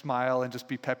Pollyannish smile and just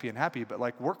be peppy and happy, but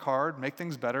work hard, make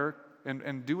things better,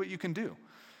 and do what you can do.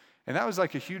 And that was a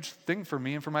huge thing for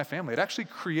me and for my family. It actually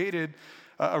created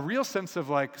a real sense of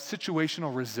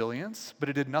situational resilience, but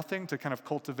it did nothing to kind of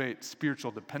cultivate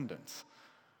spiritual dependence,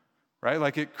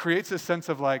 right? It creates this sense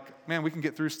of man, we can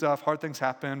get through stuff, hard things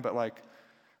happen, but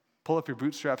pull up your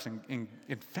bootstraps and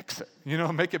fix it,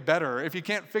 make it better. If you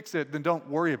can't fix it, then don't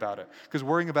worry about it, because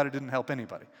worrying about it didn't help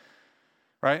anybody,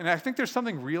 right? And I think there's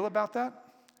something real about that,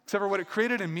 except for what it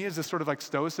created in me is this sort of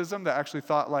stoicism that actually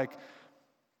thought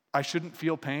I shouldn't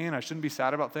feel pain, I shouldn't be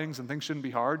sad about things, and things shouldn't be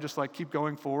hard, just keep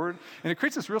going forward. And it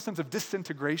creates this real sense of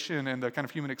disintegration in the kind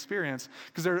of human experience,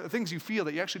 because there are things you feel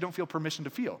that you actually don't feel permission to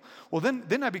feel. Well,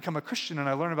 then I become a Christian and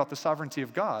I learn about the sovereignty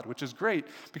of God, which is great,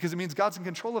 because it means God's in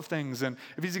control of things, and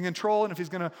if he's in control and if he's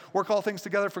gonna work all things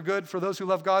together for good for those who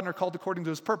love God and are called according to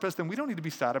his purpose, then we don't need to be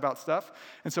sad about stuff.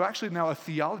 And so actually now I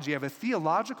have a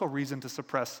theological reason to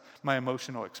suppress my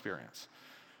emotional experience.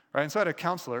 Right? And so I had a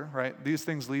counselor, right? These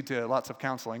things lead to lots of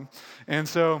counseling. And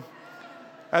so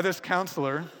I had this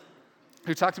counselor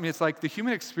who talked to me. It's the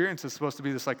human experience is supposed to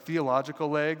be this theological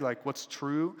leg, what's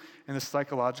true, and this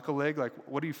psychological leg,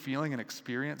 what are you feeling and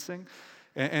experiencing?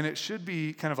 And it should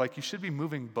be kind of you should be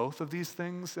moving both of these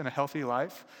things in a healthy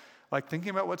life, thinking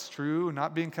about what's true,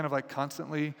 not being kind of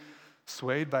constantly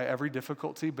swayed by every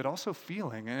difficulty, but also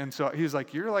feeling. And so he was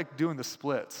you're doing the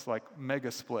splits,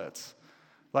 mega splits.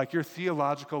 Your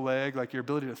theological leg, your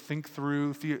ability to think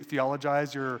through,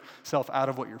 theologize yourself out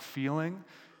of what you're feeling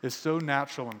is so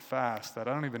natural and fast that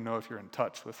I don't even know if you're in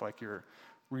touch with your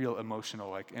real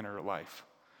emotional inner life.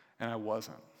 And I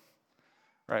wasn't,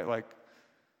 right?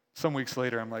 Some weeks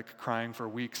later, I'm crying for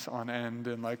weeks on end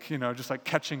and just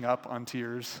catching up on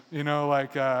tears.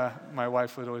 My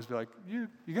wife would always be you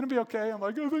gonna be okay? I'm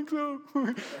I think so.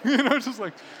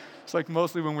 It's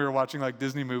mostly when we were watching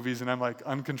Disney movies and I'm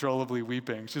uncontrollably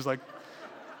weeping. She's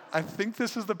I think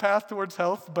this is the path towards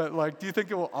health, but do you think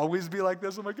it will always be like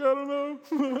this? I'm I don't know.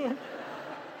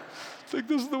 I think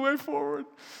this is the way forward.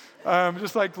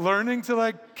 Just learning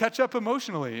to catch up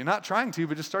emotionally, and not trying to,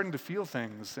 but just starting to feel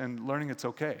things and learning it's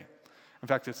okay. In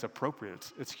fact, it's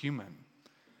appropriate. It's human.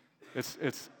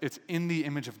 It's in the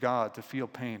image of God to feel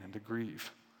pain and to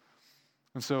grieve.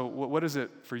 And so what is it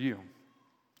for you?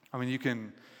 I mean, you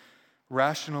can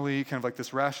rationally, kind of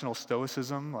this rational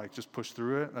stoicism, just push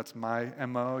through it. That's my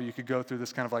MO. You could go through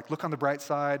this kind of look on the bright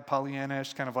side,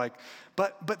 Pollyannish, kind of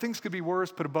but things could be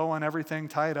worse, put a bow on everything,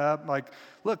 tie it up.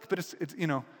 Look, but it's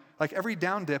every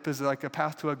down dip is a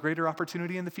path to a greater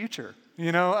opportunity in the future.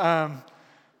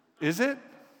 Is it?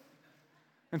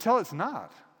 Until it's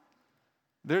not.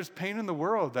 There's pain in the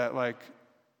world that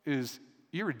is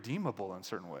irredeemable in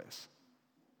certain ways.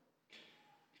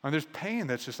 And there's pain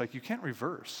that's just you can't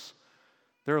reverse.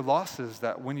 There are losses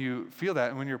that when you feel that,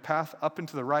 and when your path up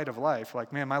into the right of life,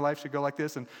 man, my life should go like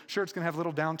this, and sure, it's going to have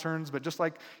little downturns, but just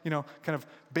kind of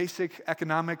basic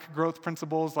economic growth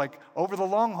principles, over the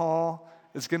long haul,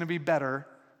 it's going to be better.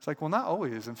 It's well, not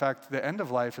always. In fact, the end of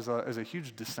life is a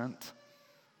huge descent.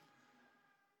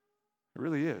 It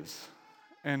really is.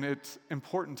 And it's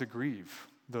important to grieve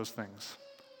those things.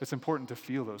 It's important to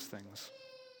feel those things.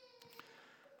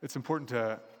 It's important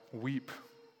to weep.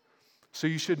 So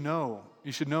you should know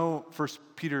 1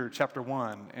 Peter chapter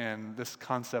 1 and this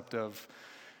concept of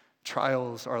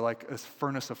trials are like a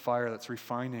furnace of fire that's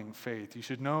refining faith. You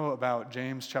should know about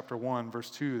James chapter 1 verse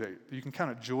 2 that you can count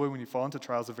it joy when you fall into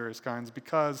trials of various kinds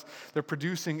because they're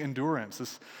producing endurance,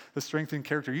 this strengthening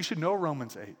character. You should know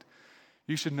Romans 8.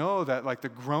 You should know that the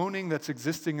groaning that's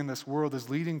existing in this world is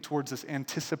leading towards this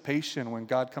anticipation when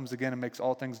God comes again and makes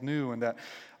all things new, and that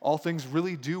all things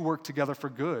really do work together for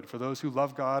good for those who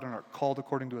love God and are called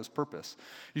according to his purpose.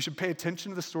 You should pay attention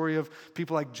to the story of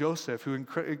people like Joseph who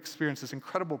experienced this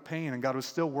incredible pain, and God was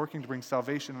still working to bring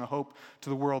salvation and hope to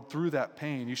the world through that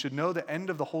pain. You should know the end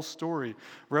of the whole story,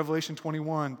 Revelation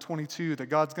 21, 22, that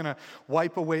God's going to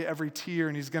wipe away every tear,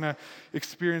 and he's going to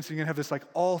experience, you're going to have this like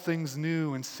all things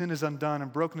new, and sin is undone,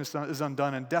 and brokenness is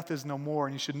undone, and death is no more.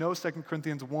 And you should know 2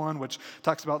 Corinthians 1, which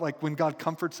talks about like when God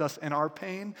comforts us in our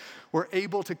pain, we're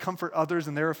able to comfort others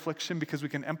in their affliction because we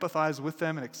can empathize with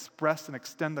them and express and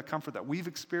extend the comfort that we've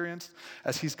experienced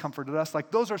as he's comforted us.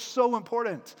 Like those are so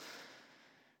important.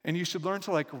 And you should learn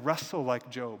to like wrestle like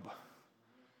Job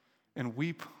and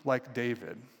weep like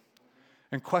David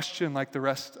and question like the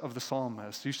rest of the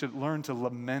psalmists. You should learn to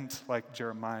lament like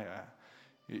Jeremiah.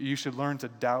 You should learn to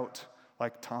doubt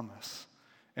like Thomas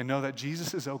and know that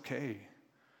Jesus is okay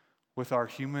with our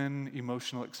human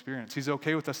emotional experience. He's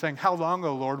okay with us saying, how long,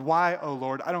 O Lord? Why, O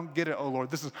Lord? I don't get it, O Lord.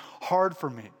 This is hard for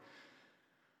me.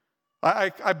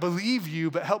 I believe you,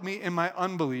 but help me in my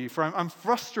unbelief. Or I'm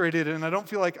frustrated and I don't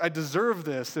feel like I deserve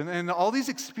this. And all these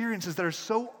experiences that are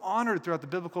so honored throughout the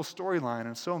biblical storyline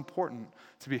and so important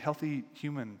to be a healthy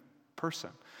human person.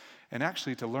 And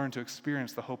actually to learn to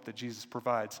experience the hope that Jesus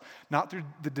provides, not through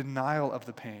the denial of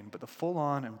the pain, but the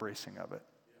full-on embracing of it.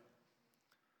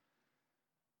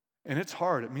 And it's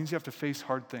hard. It means you have to face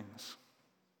hard things.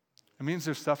 It means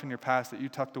there's stuff in your past that you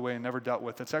tucked away and never dealt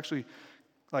with. It's actually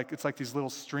like, it's like these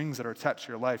little strings that are attached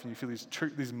to your life, and you feel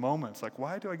these moments like,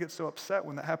 why do I get so upset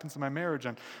when that happens in my marriage?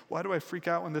 And why do I freak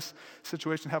out when this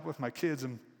situation happened with my kids?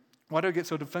 And why do I get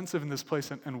so defensive in this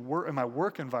place and in my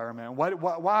work environment?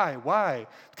 Why?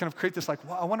 Kind of create this like,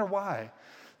 I wonder why.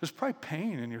 There's probably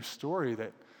pain in your story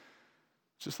that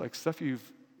just like stuff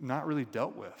you've not really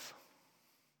dealt with.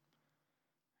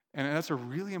 And that's a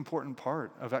really important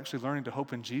part of actually learning to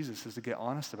hope in Jesus, is to get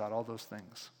honest about all those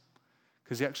things.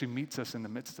 Because he actually meets us in the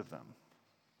midst of them.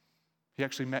 He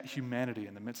actually met humanity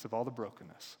in the midst of all the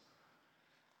brokenness.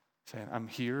 Saying, I'm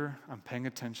here, I'm paying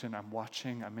attention, I'm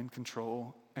watching, I'm in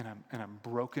control, and I'm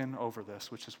broken over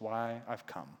this, which is why I've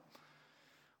come.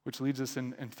 Which leads us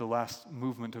into the last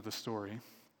movement of the story.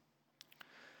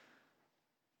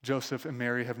 Joseph and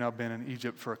Mary have now been in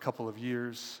Egypt for a couple of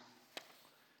years.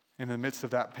 In the midst of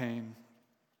that pain,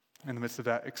 in the midst of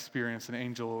that experience, an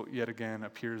angel yet again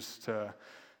appears to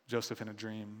Joseph in a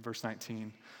dream. Verse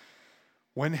 19,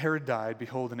 when Herod died,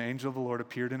 behold, an angel of the Lord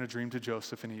appeared in a dream to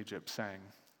Joseph in Egypt, saying,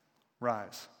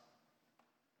 rise,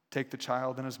 take the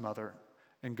child and his mother,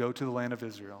 and go to the land of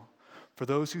Israel, for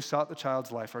those who sought the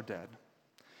child's life are dead.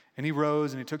 And he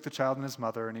rose, and he took the child and his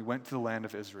mother, and he went to the land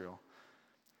of Israel.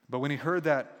 But when he heard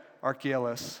that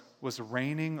Archelaus was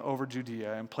reigning over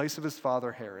Judea in place of his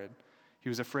father Herod, he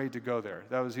was afraid to go there.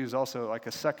 He was also like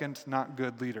a second not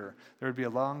good leader. There would be a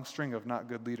long string of not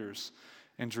good leaders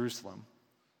in Jerusalem.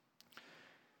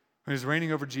 When he was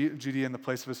reigning over Judea in the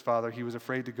place of his father, he was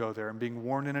afraid to go there, and being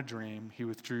warned in a dream, he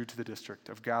withdrew to the district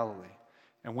of Galilee.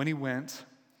 And when he went,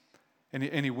 and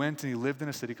he lived in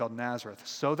a city called Nazareth,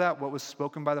 so that what was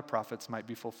spoken by the prophets might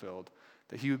be fulfilled,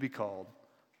 that he would be called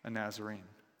a Nazarene.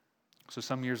 So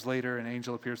some years later, an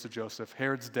angel appears to Joseph.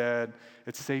 Herod's dead.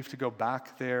 It's safe to go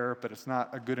back there, but it's not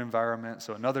a good environment.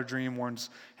 So another dream warns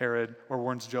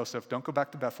Joseph, don't go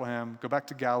back to Bethlehem, go back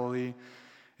to Galilee.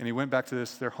 And he went back to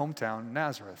their hometown,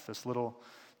 Nazareth, this little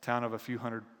town of a few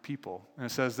hundred people. And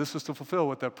it says this was to fulfill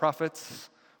what the prophets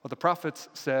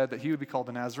said, that he would be called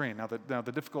a Nazarene. Now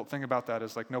the difficult thing about that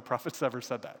is like no prophets ever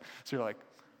said that. So you're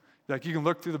like you can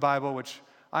look through the Bible, which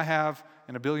I have,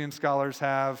 and a billion scholars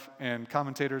have, and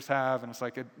commentators have, and it's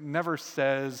like it never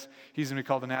says he's going to be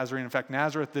called a Nazarene. In fact,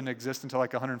 Nazareth didn't exist until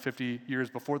like 150 years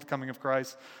before the coming of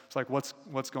Christ. It's like, what's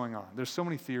going on? There's so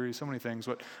many theories, so many things.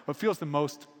 What feels the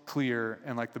most clear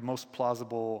and like the most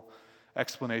plausible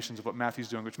explanations of what Matthew's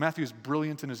doing, which Matthew is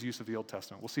brilliant in his use of the Old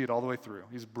Testament. We'll see it all the way through.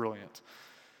 He's brilliant.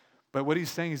 But what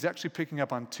he's saying, he's actually picking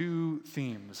up on two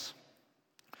themes.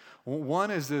 One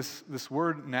is this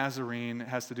word Nazarene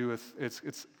has to do with,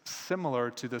 it's similar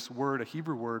to this word, a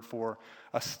Hebrew word for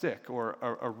a stick or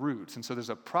a root. And so there's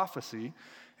a prophecy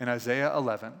in Isaiah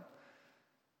 11,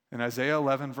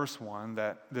 verse 1,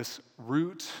 that this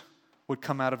root would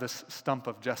come out of this stump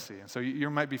of Jesse. And so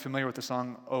you might be familiar with the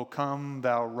song, O come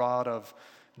thou rod of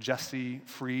Jesse,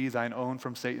 free thine own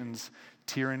from Satan's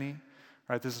tyranny.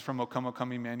 Right, this is from O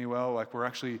Come, Emmanuel. Like we're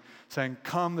actually saying,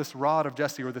 come this rod of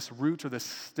Jesse, or this root or this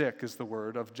stick is the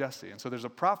word of Jesse. And so there's a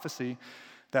prophecy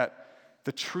that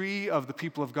the tree of the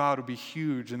people of God would be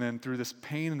huge, and then through this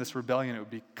pain and this rebellion, it would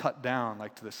be cut down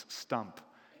like to this stump.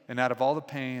 And out of all the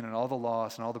pain and all the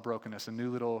loss and all the brokenness, a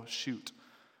new little shoot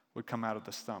would come out of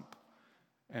the stump.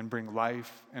 and bring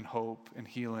life and hope and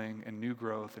healing and new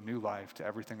growth and new life to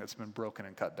everything that's been broken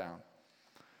and cut down.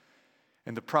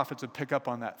 And the prophets would pick up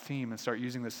on that theme and start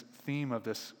using this theme of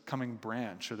this coming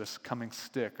branch or this coming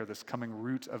stick or this coming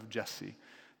root of Jesse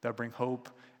that bring hope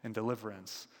and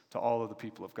deliverance to all of the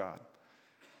people of God.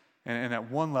 And at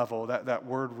one level, that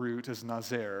word root is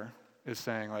nazer, is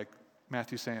saying, like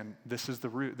Matthew's saying, this is the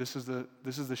root, this is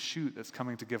the shoot that's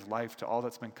coming to give life to all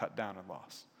that's been cut down and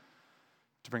lost,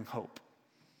 to bring hope.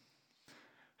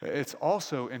 It's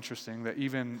also interesting that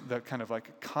even the kind of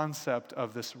like concept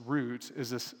of this root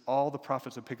is this, all the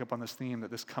prophets would pick up on this theme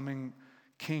that this coming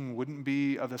king wouldn't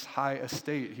be of this high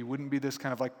estate. He wouldn't be this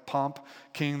kind of like pomp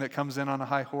king that comes in on a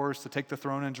high horse to take the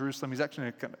throne in Jerusalem. He's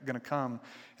actually going to come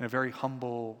in a very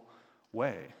humble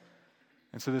way.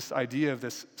 And so this idea of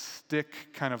this stick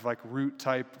kind of like root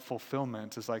type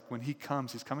fulfillment is like when he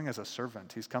comes, he's coming as a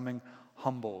servant. He's coming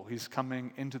humble. He's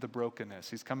coming into the brokenness.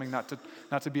 He's coming not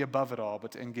to be above it all,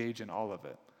 but to engage in all of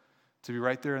it, to be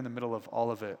right there in the middle of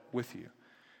all of it with you.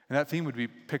 And that theme would be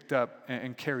picked up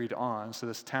and carried on. So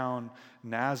this town,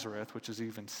 Nazareth, which is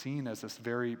even seen as this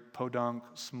very podunk,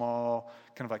 small,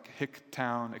 kind of like hick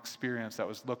town experience that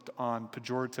was looked on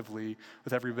pejoratively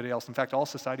with everybody else. In fact, all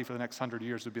society for the next 100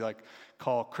 years would be like,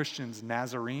 call Christians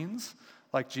Nazarenes,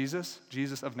 like Jesus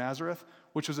of Nazareth,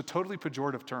 which was a totally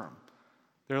pejorative term.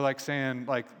 They're like saying,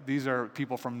 like, these are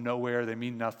people from nowhere, they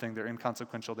mean nothing, they're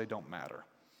inconsequential, they don't matter.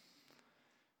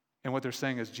 And what they're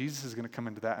saying is Jesus is going to come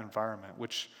into that environment,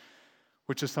 which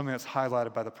is something that's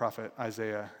highlighted by the prophet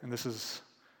Isaiah. And this is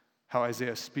how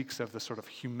Isaiah speaks of the sort of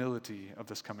humility of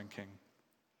this coming king.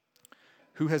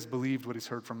 Who has believed what he's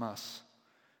heard from us?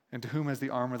 And to whom has the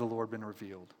arm of the Lord been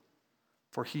revealed?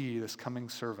 For he, this coming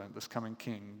servant, this coming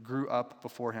king, grew up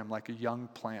before him like a young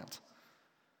plant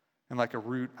and like a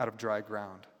root out of dry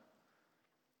ground.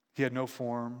 He had no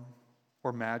form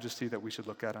or majesty that we should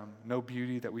look at him, no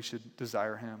beauty that we should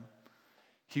desire him.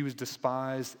 He was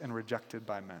despised and rejected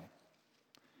by men.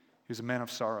 He was a man of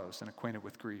sorrows and acquainted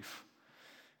with grief.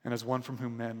 And as one from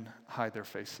whom men hide their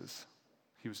faces,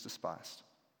 he was despised.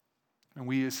 And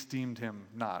we esteemed him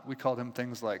not. We called him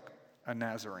things like a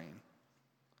Nazarene.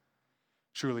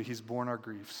 Surely he's borne our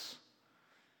griefs.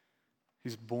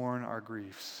 He's borne our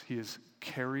griefs. He is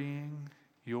carrying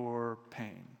your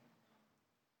pain.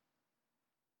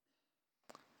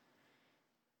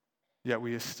 Yet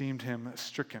we esteemed him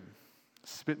stricken,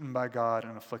 smitten by God,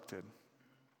 and afflicted.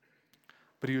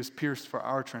 But he was pierced for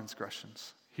our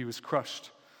transgressions. He was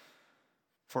crushed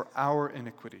for our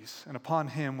iniquities. And upon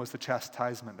him was the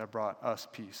chastisement that brought us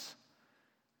peace.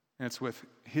 And it's with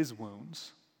his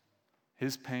wounds,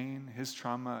 his pain, his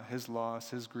trauma, his loss,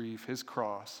 his grief, his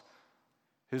cross,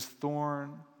 his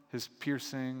thorn, his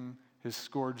piercing, his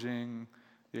scourging,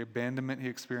 the abandonment he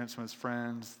experienced from his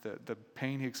friends, the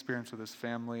pain he experienced with his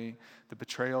family, the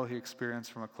betrayal he experienced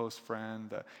from a close friend,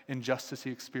 the injustice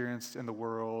he experienced in the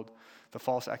world, the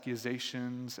false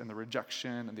accusations and the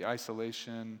rejection and the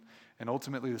isolation, and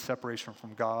ultimately the separation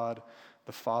from God,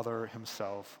 the Father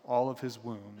himself, all of his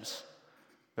wounds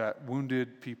that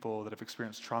wounded people that have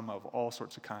experienced trauma of all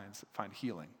sorts of kinds that find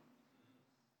healing.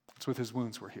 It's with his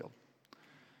wounds we're healed.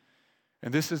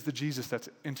 And this is the Jesus that's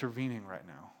intervening right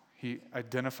now. He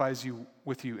identifies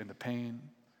with you in the pain.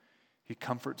 He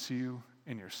comforts you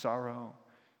in your sorrow.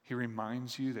 He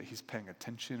reminds you that he's paying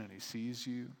attention and he sees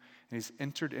you. And he's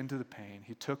entered into the pain.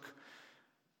 He took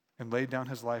and laid down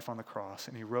his life on the cross,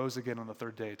 and he rose again on the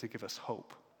third day to give us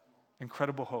hope,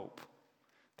 incredible hope,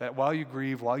 that while you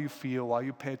grieve, while you feel, while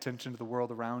you pay attention to the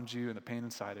world around you and the pain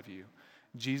inside of you,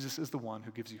 Jesus is the one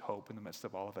who gives you hope in the midst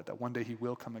of all of it, that one day he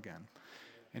will come again,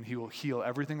 and he will heal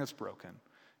everything that's broken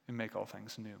and make all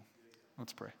things new.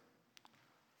 Let's pray.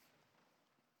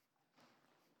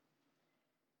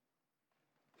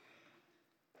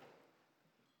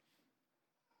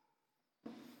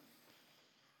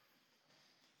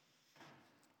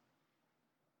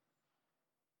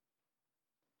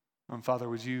 Father,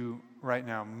 would you right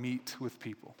now meet with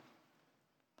people?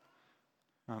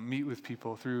 Meet with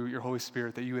people through your Holy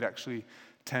Spirit, that you would actually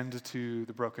tend to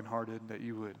the brokenhearted, that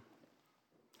you would.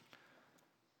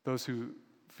 Those who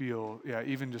feel,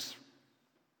 even just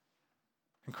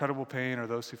incredible pain, or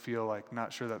those who feel like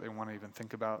not sure that they want to even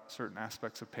think about certain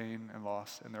aspects of pain and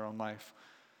loss in their own life.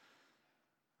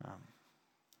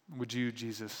 Would you,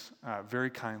 Jesus, very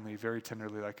kindly, very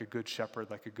tenderly, like a good shepherd,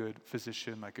 like a good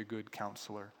physician, like a good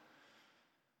counselor,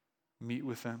 meet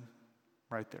with them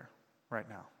right there, right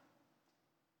now.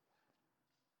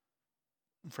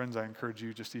 Friends, I encourage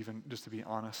you just to be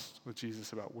honest with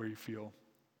Jesus about where you feel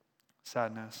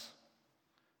sadness,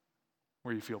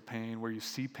 where you feel pain, where you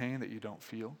see pain that you don't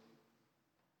feel.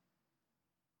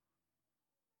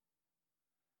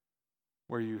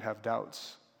 where you have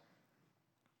doubts,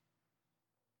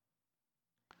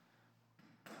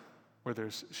 where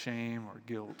there's shame or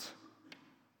guilt.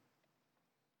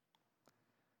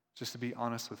 Just to be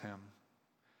honest with him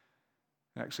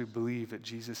and actually believe that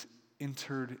Jesus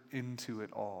entered into it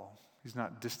all. He's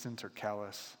not distant or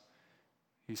callous.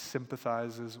 He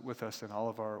sympathizes with us in all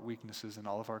of our weaknesses and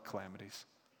all of our calamities.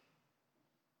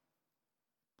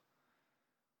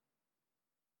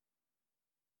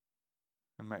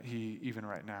 And might he, even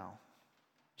right now,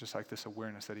 just like this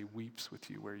awareness that he weeps with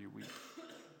you where you weep.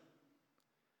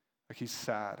 Like he's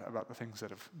sad about the things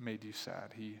that have made you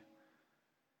sad. He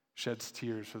sheds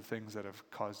tears for the things that have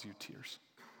caused you tears.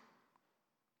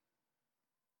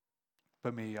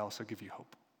 But may he also give you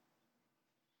hope.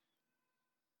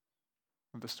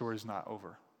 The story's not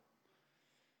over.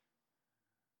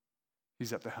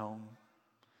 He's at the helm,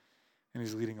 and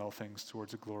he's leading all things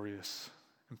towards a glorious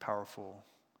and powerful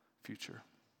future.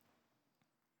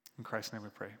 In Christ's name we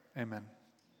pray. Amen.